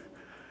you.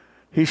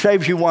 He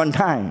saves you one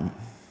time.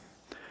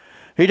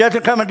 He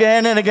doesn't come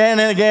again and again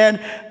and again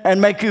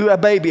and make you a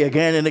baby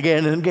again and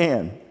again and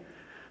again.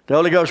 The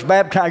Holy Ghost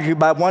baptizes you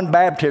by one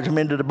baptism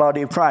into the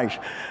body of Christ.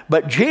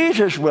 But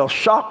Jesus will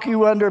sock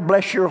you under,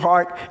 bless your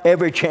heart,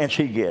 every chance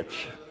he gets.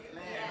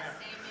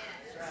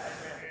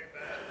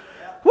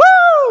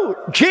 Woo!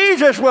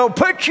 Jesus will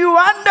put you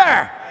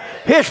under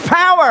his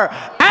power,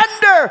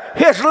 under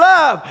his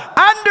love,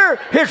 under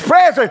his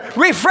presence.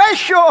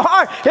 Refresh your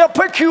heart. He'll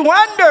put you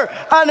under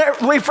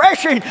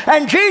refreshing,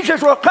 and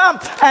Jesus will come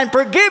and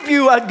forgive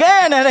you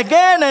again and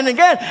again and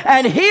again,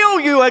 and heal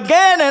you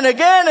again and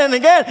again and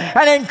again,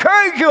 and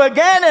encourage you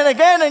again and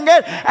again and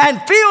again,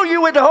 and fill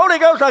you with the Holy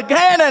Ghost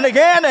again and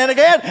again and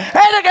again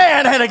and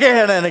again and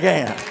again and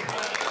again.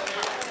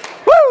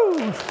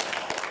 Woo!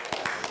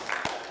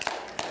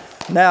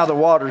 Now the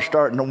water's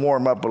starting to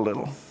warm up a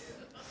little.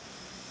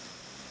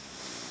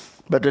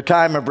 But the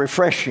time of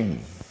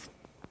refreshing.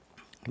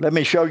 Let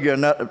me show you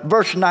another.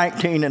 Verse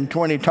 19 and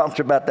 20 talks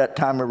about that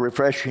time of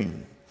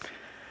refreshing.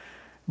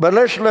 But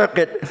let's look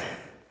at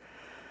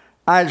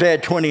Isaiah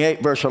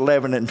 28, verse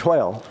 11 and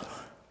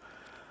 12.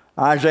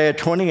 Isaiah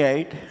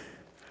 28,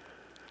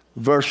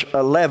 verse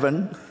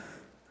 11.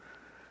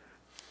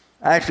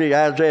 Actually,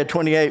 Isaiah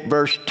 28,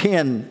 verse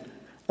 10,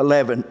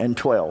 11, and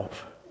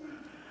 12.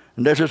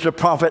 And this is the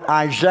prophet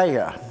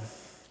Isaiah.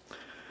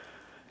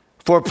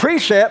 For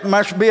precept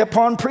must be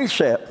upon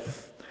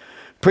precept,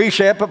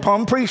 precept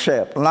upon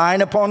precept, line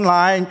upon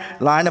line,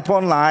 line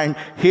upon line,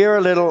 here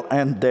a little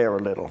and there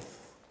a little.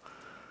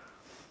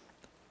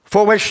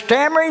 For with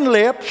stammering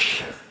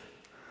lips,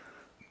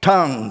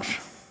 tongues,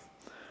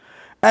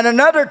 and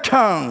another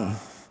tongue,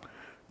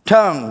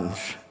 tongues,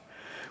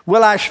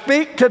 will I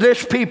speak to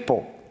this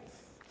people,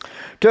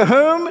 to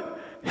whom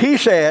he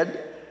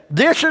said,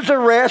 this is the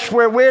rest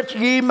wherewith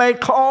ye may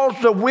cause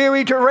the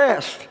weary to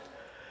rest.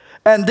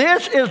 And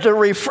this is the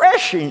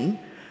refreshing,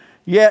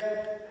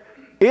 yet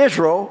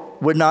Israel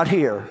would not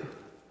hear.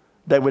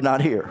 They would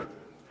not hear.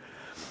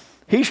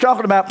 He's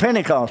talking about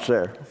Pentecost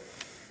there.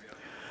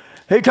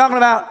 He's talking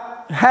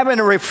about having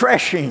a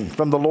refreshing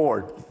from the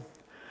Lord.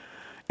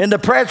 In the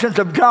presence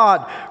of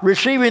God,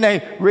 receiving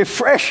a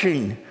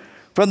refreshing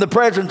from the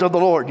presence of the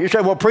Lord. You say,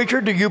 well, preacher,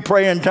 do you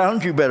pray in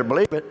tongues? You better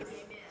believe it.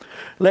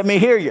 Let me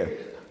hear you.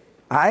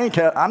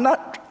 I'm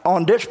not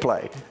on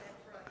display.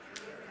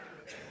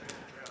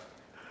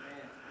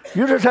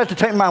 You just have to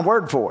take my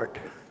word for it.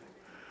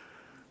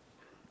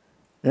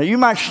 Now, you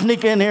might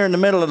sneak in here in the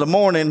middle of the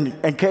morning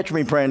and catch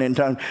me praying in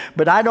tongues,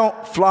 but I don't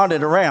flaunt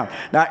it around.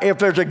 Now, if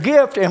there's a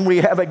gift and we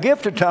have a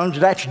gift of tongues,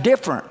 that's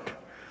different.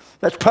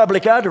 That's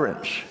public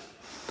utterance.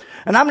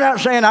 And I'm not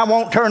saying I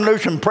won't turn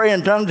loose and pray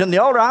in tongues in the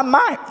altar. I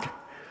might.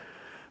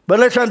 But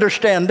let's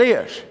understand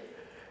this.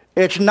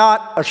 It's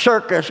not a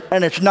circus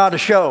and it's not a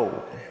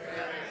show.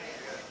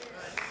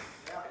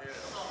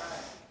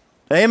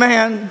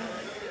 Amen.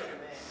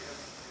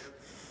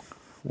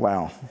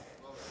 Wow.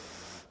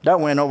 That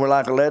went over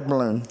like a lead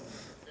balloon.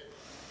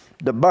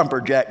 The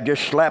bumper jack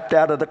just slapped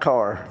out of the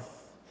car.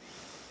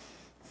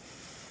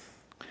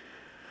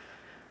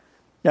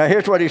 Now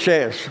here's what he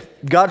says.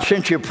 God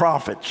sent you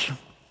prophets.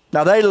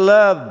 Now they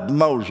loved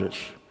Moses.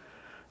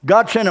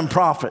 God sent them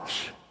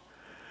prophets.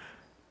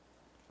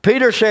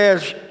 Peter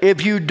says,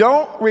 if you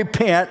don't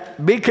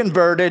repent, be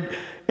converted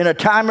in a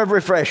time of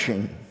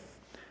refreshing.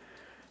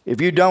 If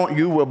you don't,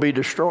 you will be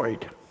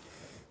destroyed.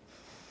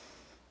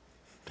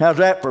 How's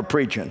that for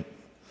preaching?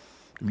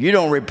 If you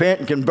don't repent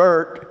and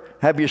convert,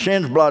 have your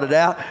sins blotted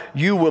out,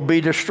 you will be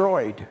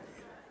destroyed.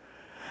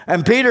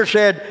 And Peter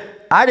said,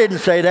 I didn't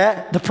say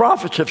that. The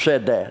prophets have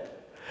said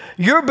that.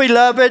 Your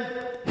beloved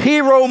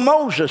hero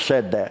Moses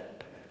said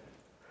that.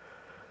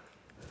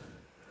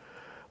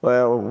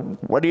 Well,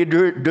 what are you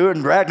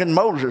doing dragging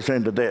Moses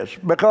into this?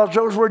 Because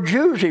those were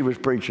Jews he was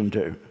preaching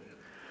to.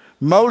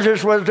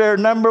 Moses was their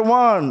number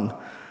one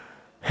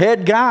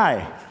head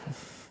guy,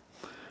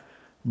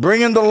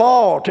 bringing the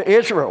law to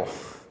Israel.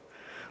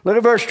 Look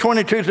at verse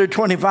 22 through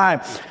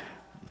 25.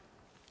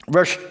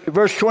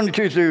 Verse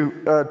 22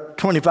 through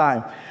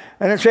 25.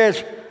 And it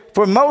says,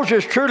 for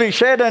Moses truly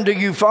said unto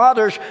you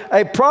fathers,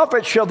 a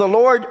prophet shall the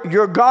Lord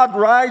your God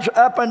rise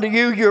up unto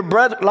you, your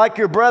brethren,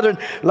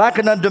 like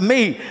unto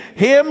me.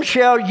 Him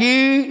shall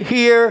ye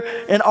hear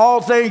in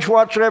all things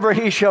whatsoever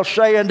he shall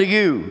say unto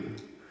you.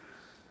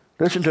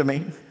 Listen to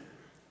me.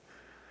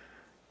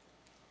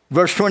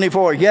 Verse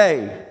 24,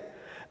 yea,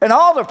 and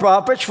all the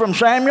prophets from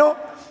Samuel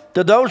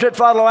to those that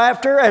follow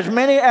after, as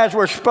many as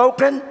were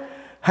spoken,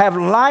 have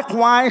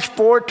likewise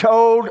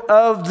foretold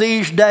of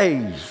these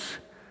days.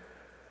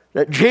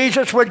 That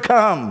Jesus would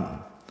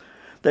come,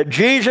 that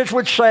Jesus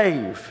would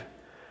save.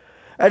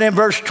 And in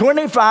verse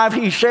 25,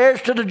 he says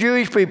to the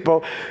Jewish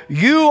people,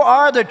 you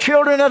are the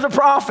children of the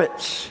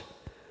prophets.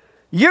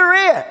 You're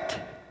it.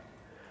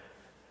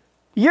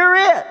 You're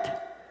it.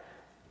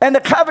 And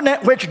the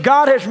covenant which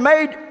God has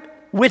made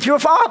with your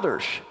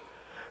fathers,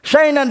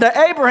 saying unto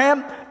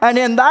Abraham, and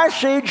in thy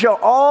seed shall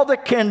all the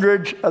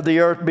kindreds of the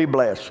earth be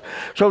blessed.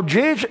 So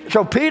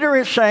Peter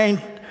is saying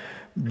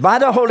by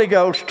the Holy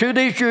Ghost to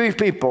these Jewish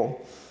people,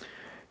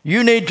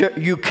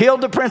 you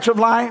killed the Prince of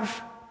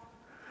Life.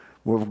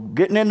 We're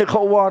getting into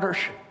cold waters.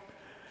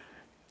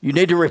 You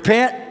need to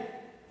repent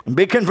and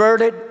be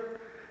converted,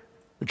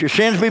 that your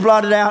sins be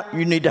blotted out.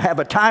 You need to have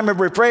a time of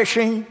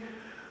refreshing.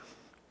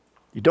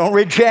 You don't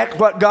reject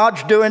what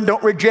God's doing.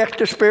 Don't reject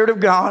the Spirit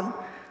of God.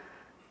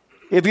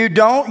 If you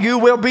don't, you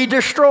will be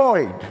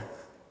destroyed.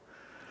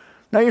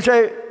 Now you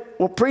say,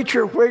 well,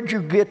 preacher, where'd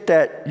you get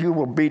that you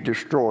will be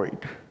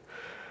destroyed?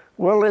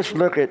 Well, let's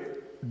look at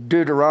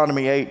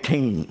Deuteronomy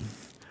 18.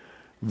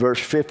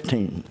 Verse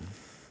 15.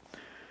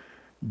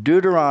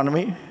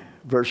 Deuteronomy,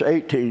 verse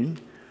 18,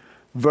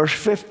 verse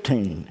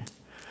 15.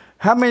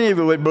 How many of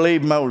you would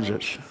believe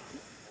Moses?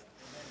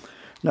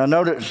 Now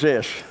notice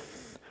this.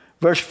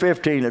 Verse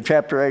 15 of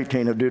chapter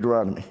 18 of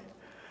Deuteronomy.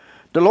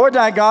 The Lord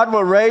thy God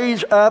will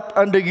raise up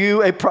unto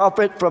you a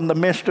prophet from the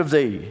midst of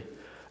thee,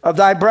 of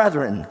thy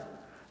brethren,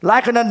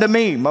 like unto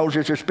me,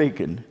 Moses is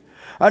speaking.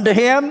 Unto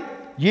him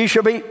you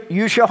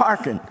shall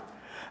hearken.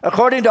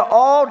 According to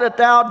all that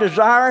thou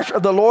desirest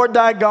of the Lord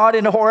thy God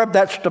in Horeb,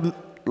 that's the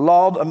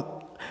law, the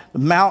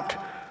Mount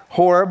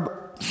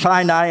Horeb,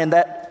 Sinai, in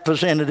that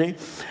vicinity.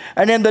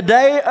 And in the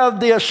day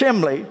of the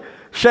assembly,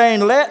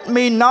 saying, let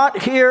me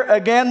not hear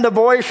again the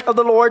voice of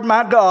the Lord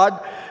my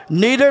God,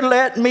 neither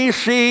let me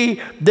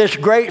see this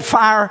great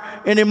fire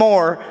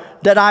anymore,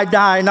 that I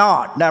die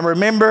not. Now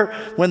remember,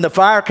 when the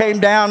fire came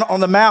down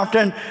on the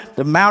mountain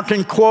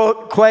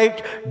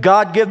quaked,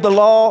 God gave the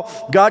law,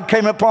 God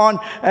came upon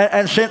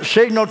and sent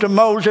signal to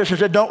Moses and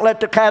said, don't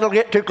let the cattle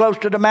get too close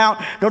to the mount,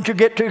 don't you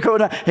get too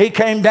close. He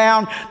came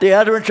down, the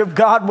utterance of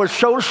God was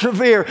so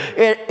severe,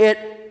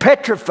 it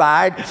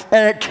petrified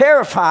and it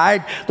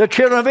terrified the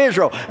children of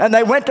Israel. And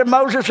they went to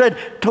Moses and said,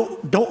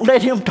 don't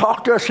let him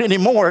talk to us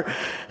anymore.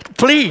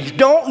 Please,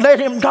 don't let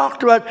him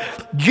talk to us.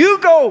 You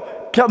go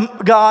to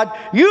God,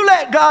 you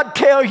let God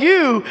tell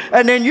you,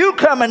 and then you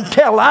come and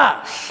tell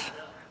us.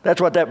 That's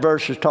what that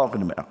verse is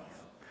talking about.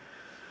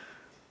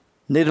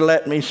 Neither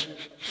let me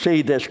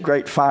see this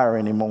great fire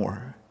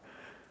anymore,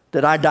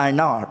 that I die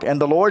not. And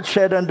the Lord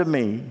said unto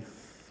me,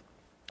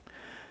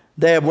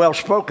 they have well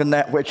spoken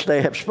that which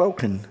they have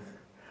spoken.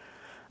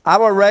 I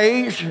will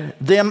raise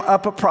them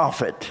up a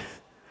prophet,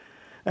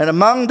 and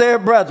among their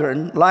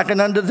brethren, like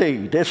unto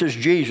thee. This is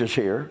Jesus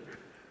here.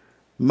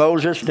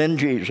 Moses, then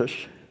Jesus.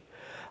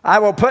 I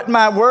will put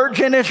my words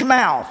in his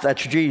mouth,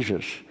 that's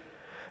Jesus,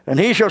 And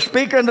he shall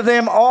speak unto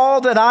them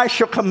all that I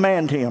shall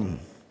command him.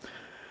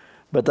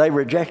 But they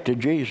rejected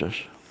Jesus.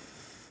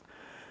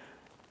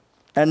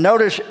 And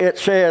notice it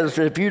says,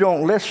 if you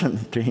don't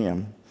listen to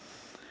him,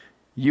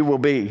 you will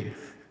be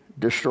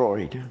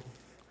destroyed.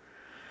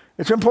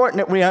 It's important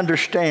that we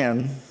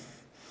understand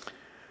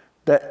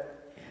that.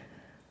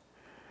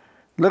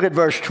 Look at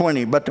verse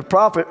 20. But the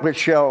prophet which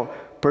shall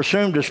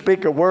presume to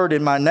speak a word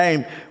in my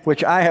name,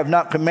 which I have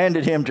not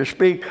commanded him to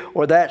speak,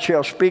 or that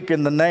shall speak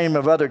in the name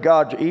of other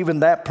gods, even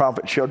that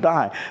prophet shall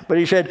die. But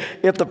he said,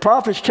 if the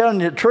prophet's telling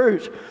you the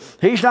truth,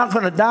 he's not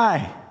going to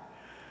die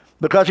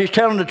because he's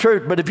telling the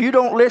truth. But if you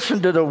don't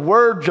listen to the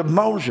words of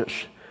Moses,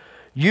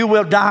 you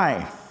will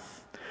die.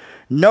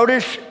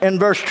 Notice in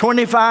verse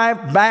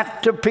 25,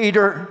 back to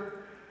Peter,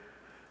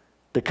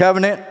 the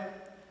covenant,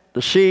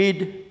 the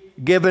seed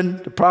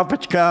given, the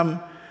prophets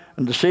come,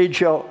 and the seed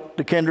shall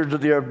the kindreds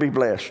of the earth be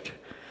blessed.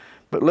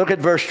 But look at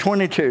verse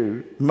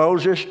 22.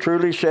 Moses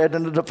truly said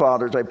unto the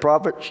fathers, a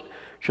prophet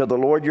shall the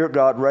Lord your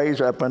God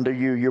raise up unto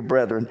you your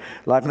brethren,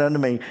 like unto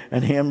me,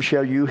 and him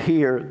shall you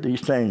hear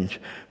these things.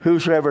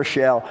 Whosoever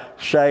shall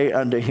say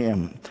unto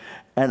him,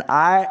 and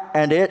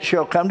it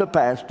shall come to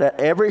pass that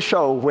every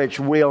soul which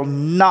will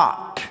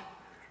not,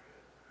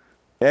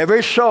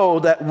 every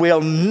soul that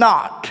will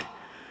not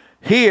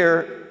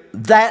hear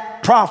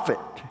that prophet,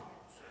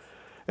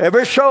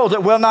 every soul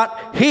that will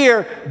not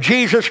hear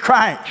Jesus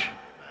Christ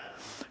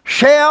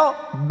shall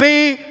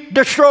be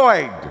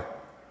destroyed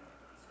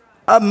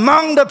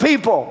among the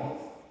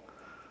people.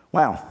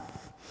 Wow.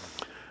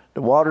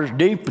 The water's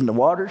deep and the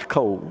water's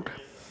cold.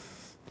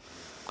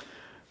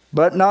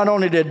 But not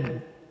only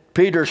did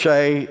Peter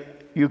say,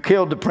 you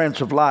killed the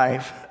Prince of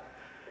Life,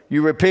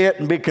 you repent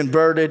and be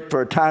converted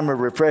for a time of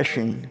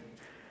refreshing.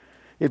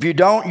 If you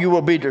don't, you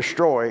will be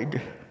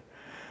destroyed.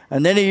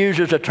 And then he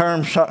uses a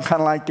term kind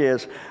of like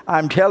this.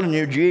 I'm telling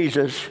you,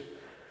 Jesus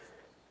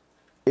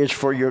is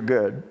for your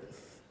good.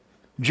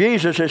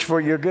 Jesus is for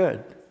your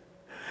good.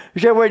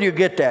 You say, where do you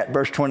get that?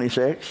 Verse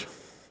 26.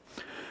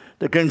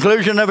 The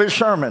conclusion of his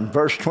sermon,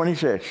 verse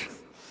 26.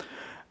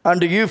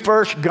 Unto you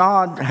first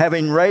God,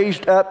 having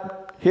raised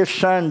up his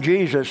son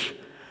Jesus,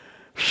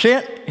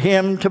 sent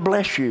him to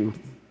bless you.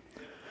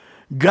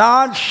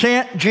 God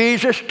sent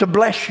Jesus to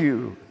bless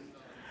you.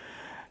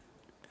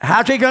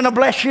 How's he going to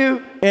bless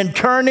you? In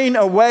turning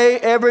away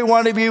every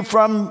one of you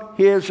from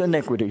his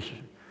iniquities.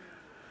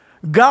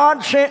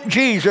 God sent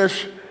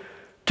Jesus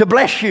to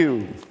bless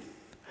you.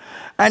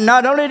 And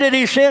not only did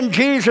he send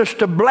Jesus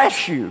to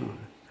bless you,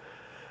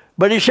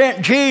 but he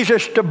sent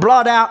Jesus to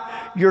blot out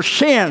your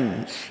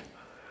sins,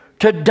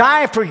 to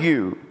die for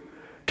you,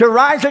 to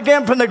rise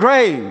again from the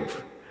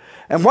grave.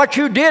 And what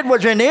you did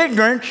was in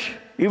ignorance,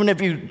 even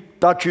if you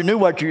thought you knew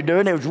what you were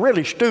doing, it was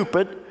really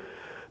stupid.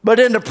 But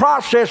in the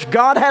process,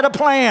 God had a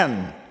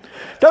plan.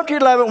 Don't you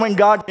love it when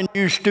God can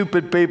use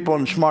stupid people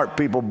and smart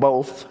people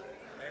both?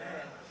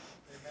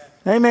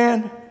 Amen.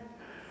 Amen.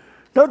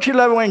 Don't you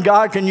love it when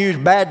God can use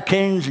bad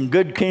kings and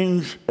good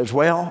kings as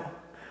well?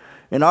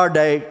 In our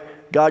day,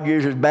 God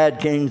uses bad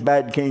kings,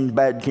 bad kings,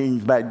 bad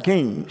kings, bad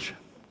kings.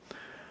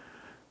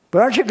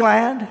 But aren't you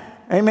glad?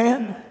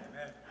 Amen. Amen.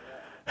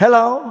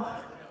 Hello?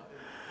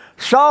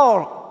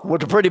 Saul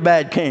was a pretty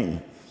bad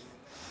king.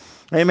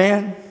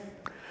 Amen.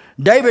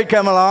 David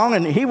came along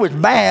and he was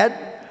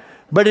bad,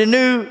 but he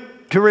knew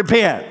to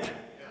repent.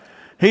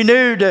 He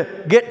knew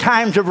to get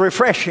times of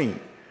refreshing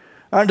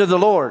unto the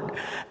Lord.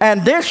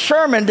 And this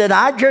sermon that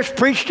I just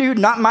preached to you,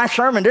 not my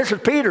sermon, this is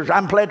Peter's.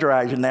 I'm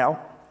plagiarizing now.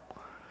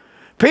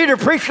 Peter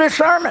preached this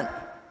sermon.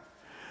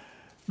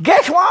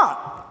 Guess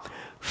what?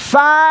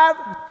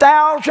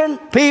 5,000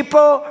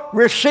 people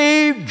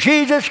received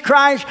Jesus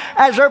Christ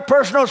as their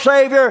personal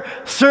Savior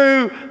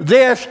through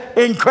this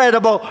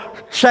incredible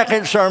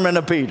second sermon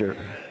of Peter.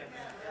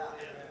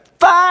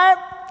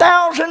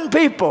 5,000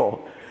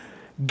 people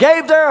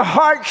gave their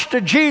hearts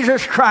to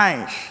Jesus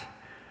Christ.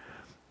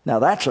 Now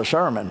that's a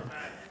sermon.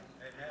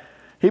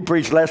 He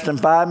preached less than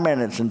 5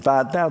 minutes and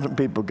 5,000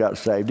 people got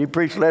saved. He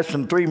preached less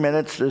than 3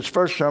 minutes, his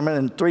first sermon,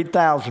 and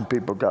 3,000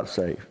 people got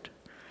saved.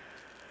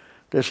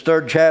 This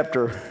third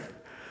chapter,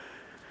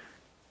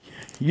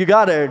 you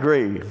got to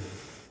agree,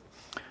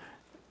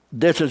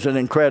 this is an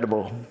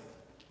incredible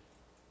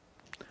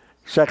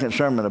second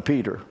sermon of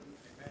Peter.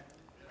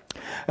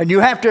 And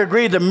you have to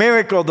agree the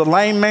miracle of the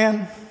lame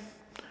man,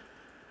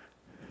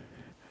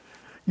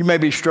 you may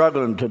be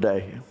struggling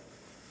today.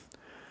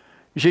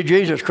 You see,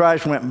 Jesus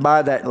Christ went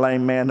by that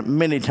lame man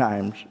many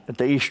times at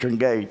the eastern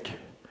gate,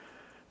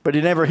 but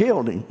he never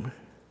healed him.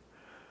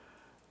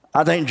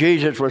 I think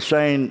Jesus was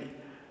saying,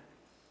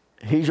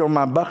 he's on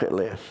my bucket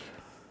list.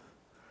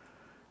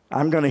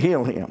 I'm going to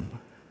heal him.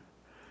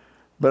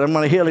 But I'm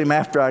going to heal him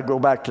after I go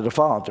back to the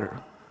Father.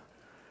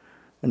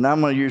 And I'm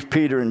going to use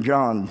Peter and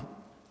John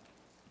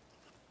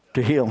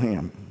to heal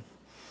him.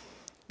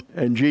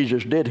 And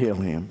Jesus did heal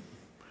him.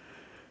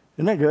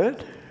 Isn't that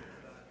good?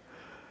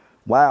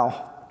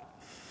 Wow.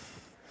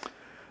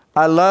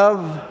 I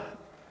love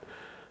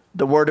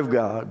the Word of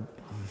God.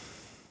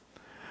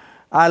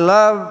 I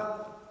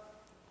love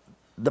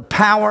the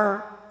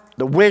power,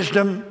 the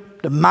wisdom,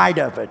 the might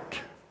of it.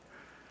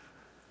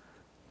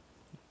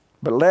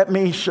 But let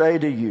me say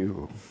to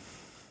you,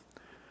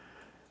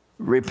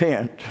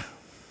 repent,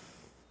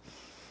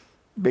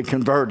 be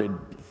converted,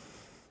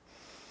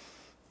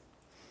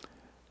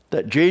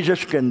 that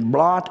Jesus can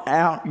blot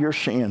out your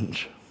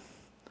sins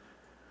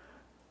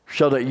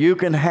so that you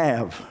can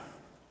have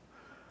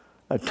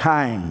a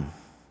time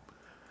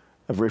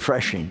of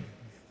refreshing.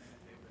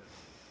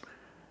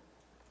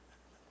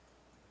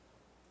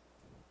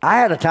 I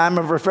had a time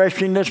of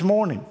refreshing this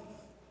morning.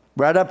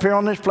 Right up here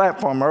on this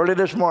platform, early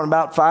this morning,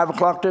 about 5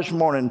 o'clock this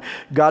morning,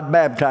 God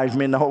baptized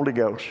me in the Holy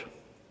Ghost.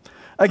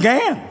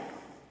 Again.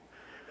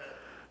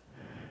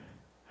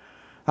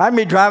 I'd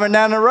be driving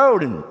down the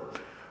road and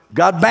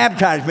God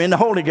baptized me in the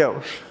Holy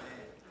Ghost.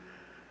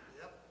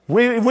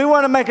 We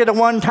want to make it a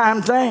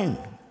one-time thing.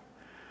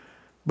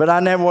 But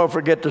I never will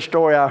forget the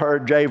story I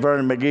heard J.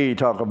 Vernon McGee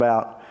talk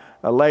about,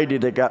 a lady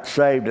that got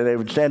saved, and they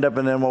would stand up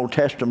in them old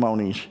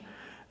testimonies.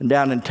 And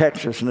down in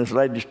Texas, and this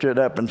lady stood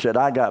up and said,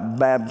 I got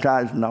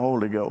baptized in the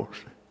Holy Ghost.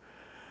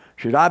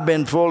 She said, I've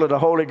been full of the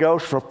Holy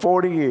Ghost for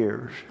 40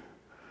 years.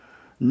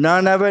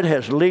 None of it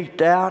has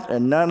leaked out,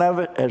 and none of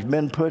it has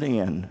been put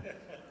in.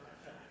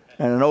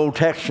 And an old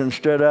Texan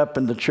stood up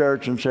in the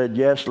church and said,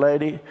 yes,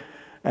 lady,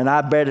 and I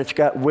bet it's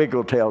got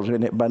wiggle tails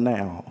in it by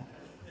now.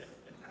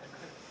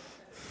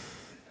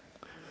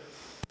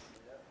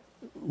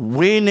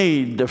 We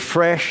need the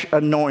fresh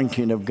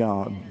anointing of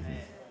God.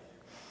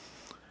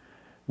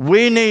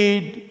 We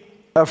need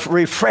a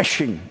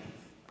refreshing.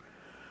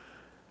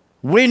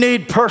 We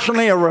need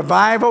personally a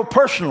revival.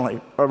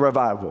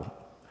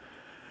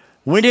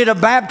 We need a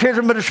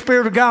baptism of the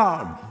Spirit of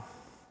God.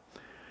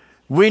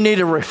 We need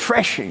a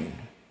refreshing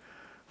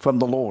from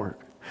the Lord.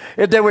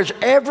 If there was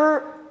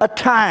ever a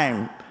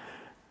time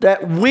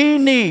that we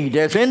need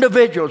as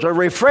individuals a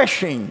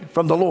refreshing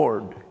from the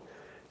Lord,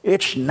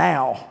 it's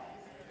now.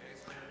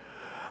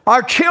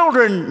 Our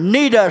children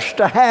need us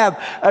to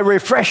have a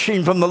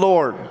refreshing from the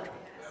Lord.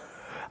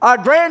 Our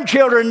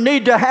grandchildren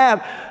need to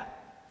have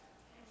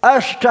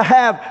us to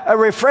have a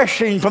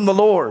refreshing from the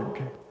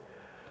Lord.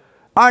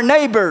 Our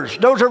neighbors,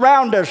 those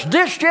around us,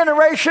 this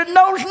generation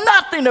knows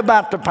nothing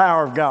about the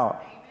power of God.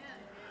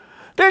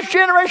 This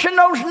generation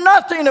knows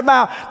nothing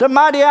about the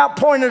mighty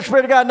outpouring of the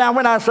Spirit of God. Now,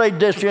 when I say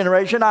this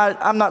generation,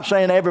 I'm not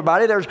saying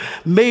everybody. There's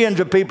millions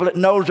of people that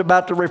knows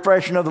about the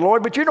refreshing of the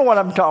Lord, but you know what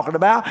I'm talking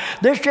about.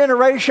 This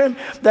generation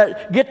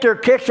that get their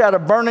kicks out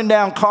of burning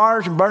down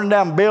cars and burning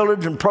down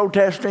buildings and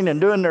protesting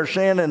and doing their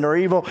sin and their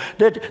evil.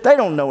 They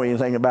don't know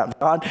anything about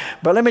God.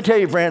 But let me tell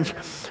you, friends,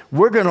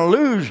 we're going to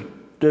lose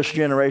this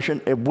generation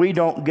if we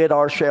don't get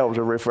ourselves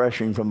a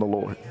refreshing from the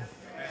Lord.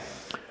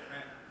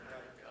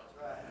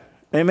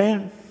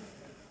 Amen?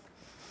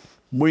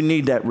 We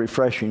need that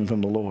refreshing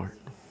from the Lord.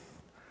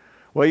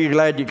 Well, you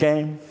glad you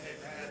came?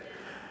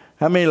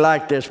 How many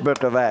like this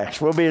book of Acts?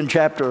 We'll be in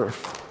chapter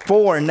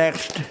 4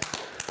 next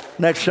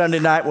Sunday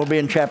night. We'll be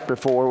in chapter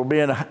 4. We'll be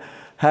in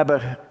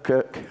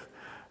Habakkuk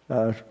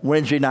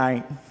Wednesday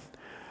night.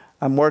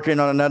 I'm working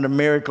on another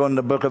miracle in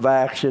the book of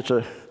Acts.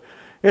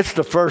 It's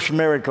the first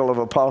miracle of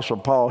Apostle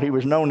Paul. He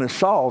was known as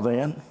Saul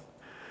then.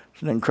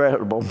 It's an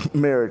incredible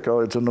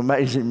miracle. It's an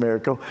amazing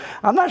miracle.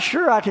 I'm not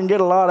sure I can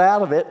get a lot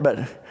out of it,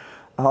 but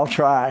I'll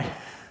try.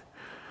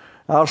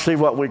 I'll see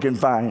what we can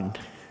find.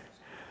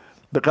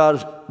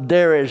 Because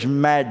there is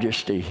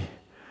majesty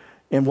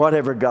in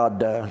whatever God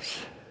does.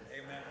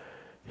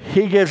 Amen.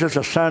 He gives us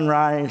a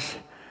sunrise,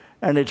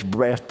 and it's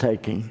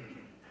breathtaking.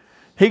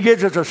 He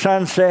gives us a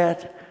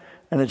sunset,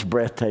 and it's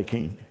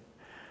breathtaking.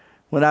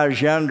 When I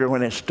was younger,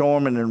 when it's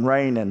storming and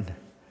raining,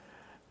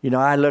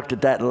 I looked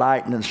at that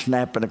lightning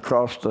snapping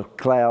across the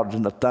clouds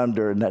and the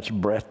thunder, and that's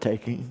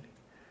breathtaking.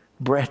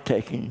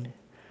 Breathtaking.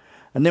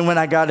 And then when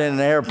I got in an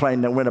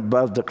airplane that went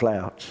above the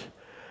clouds,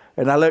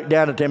 and I looked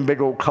down at them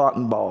big old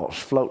cotton balls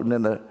floating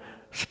in the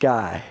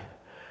sky,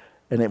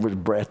 and it was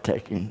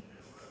breathtaking.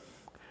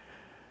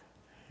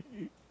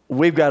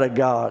 We've got a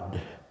God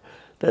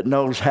that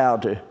knows how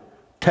to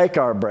take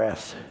our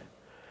breath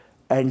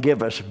and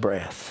give us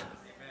breath.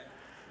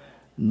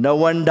 No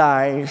one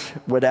dies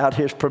without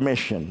his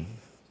permission.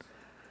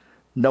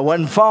 No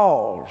one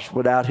falls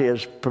without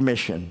his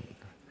permission.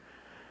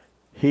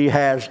 He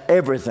has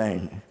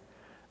everything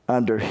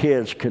under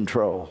his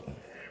control.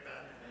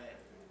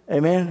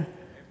 Amen?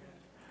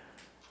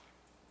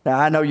 Now,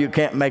 I know you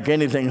can't make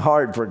anything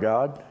hard for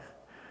God,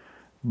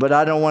 but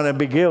I don't want to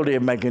be guilty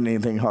of making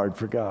anything hard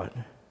for God.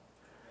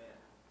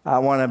 I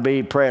want to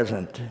be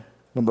present.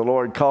 When the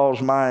Lord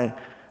calls my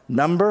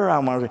number, I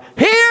want to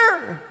say,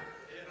 here!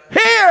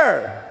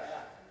 Here!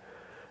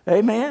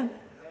 Amen?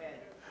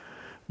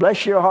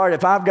 Bless your heart.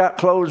 If I've got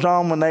clothes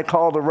on when they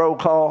call the roll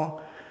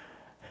call,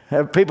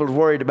 people are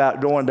worried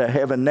about going to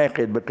heaven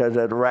naked because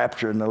of the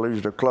rapture and they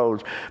lose their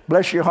clothes.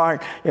 Bless your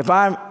heart. If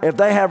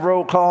they have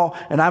roll call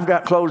and I've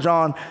got clothes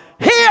on,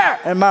 here,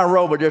 and my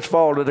robe will just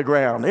fall to the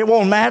ground. It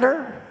won't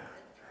matter.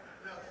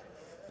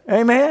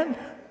 Amen?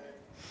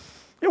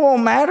 It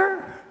won't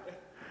matter.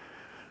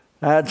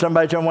 I had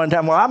somebody tell me one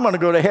time, well, I'm going to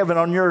go to heaven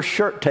on your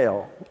shirt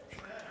tail.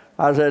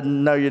 I said,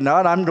 no, you're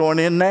not. I'm going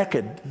in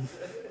naked.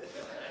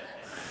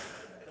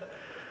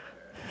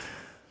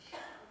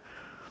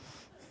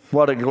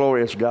 What a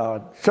glorious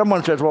God.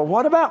 Someone says, well,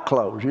 what about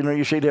clothes? You know,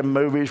 you see them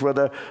movies where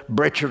the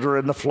breeches are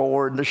in the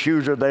floor and the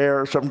shoes are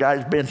there. Some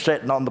guy's been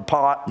sitting on the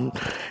pot and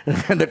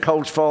the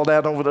coats fall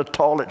down over the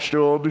toilet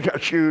stool. And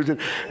got shoes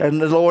and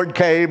the Lord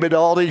came and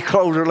all these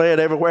clothes are laid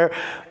everywhere.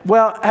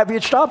 Well, have you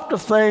stopped to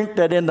think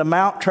that in the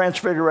Mount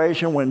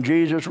Transfiguration when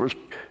Jesus was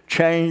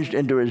changed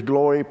into his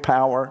glory,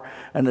 power,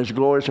 and his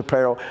glorious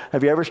apparel.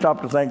 Have you ever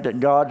stopped to think that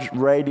God's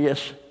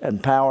radiance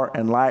and power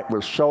and light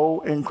was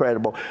so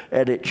incredible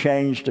that it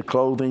changed the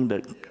clothing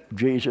that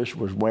Jesus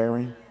was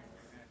wearing?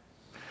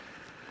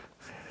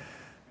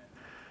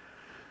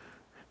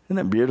 Isn't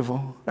that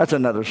beautiful? That's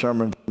another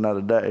sermon for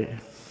another day.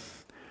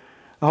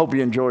 I hope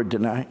you enjoyed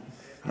tonight.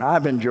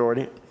 I've enjoyed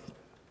it.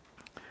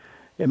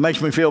 It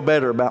makes me feel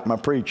better about my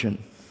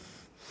preaching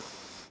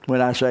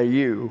when I say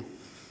you,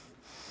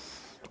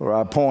 or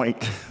I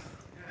point,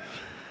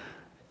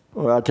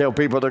 or I tell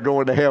people they're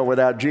going to hell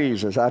without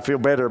Jesus. I feel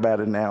better about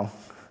it now.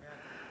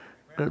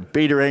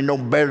 Peter ain't no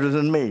better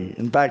than me.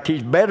 In fact,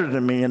 he's better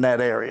than me in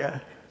that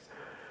area.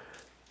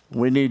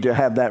 We need to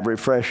have that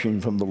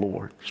refreshing from the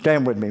Lord.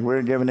 Stand with me. We're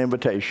going to give an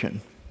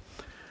invitation.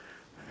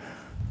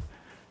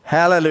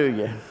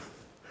 Hallelujah.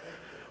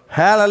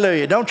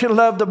 Hallelujah. Don't you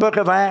love the book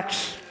of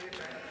Acts?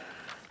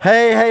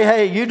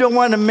 Hey, you don't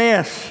want to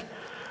miss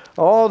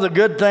all the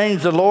good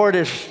things the Lord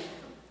has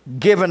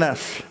given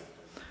us.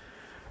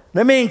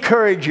 Let me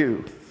encourage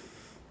you.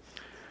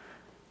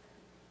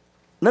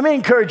 Let me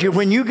encourage you,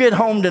 when you get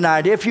home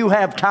tonight, if you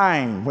have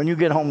time, when you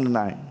get home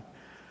tonight,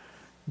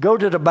 go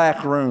to the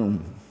back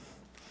room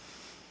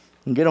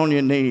and get on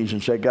your knees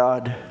and say,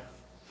 God,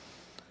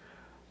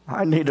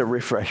 I need a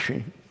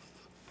refreshing.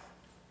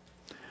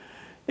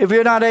 If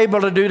you're not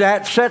able to do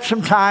that, set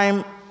some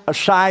time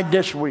aside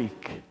this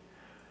week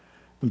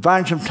and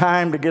find some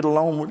time to get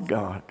alone with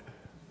God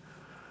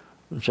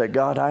and say,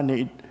 God, I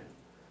need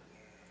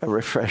a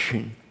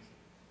refreshing.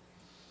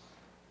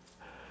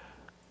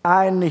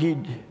 I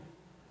need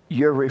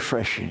your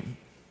refreshing.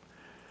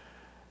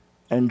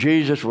 And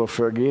Jesus will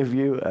forgive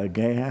you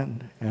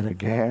again and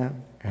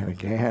again and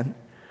again.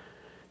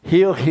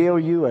 He'll heal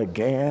you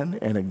again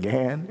and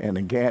again and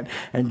again.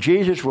 And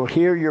Jesus will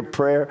hear your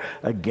prayer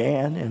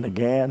again and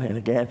again and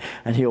again.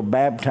 And he'll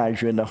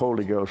baptize you in the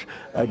Holy Ghost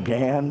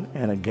again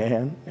and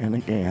again and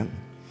again.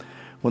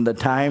 When the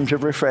times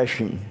of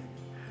refreshing,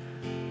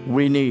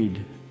 we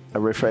need a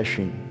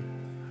refreshing.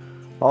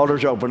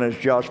 Altars open as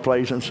Josh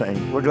plays and sings.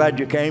 We're glad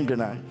you came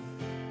tonight.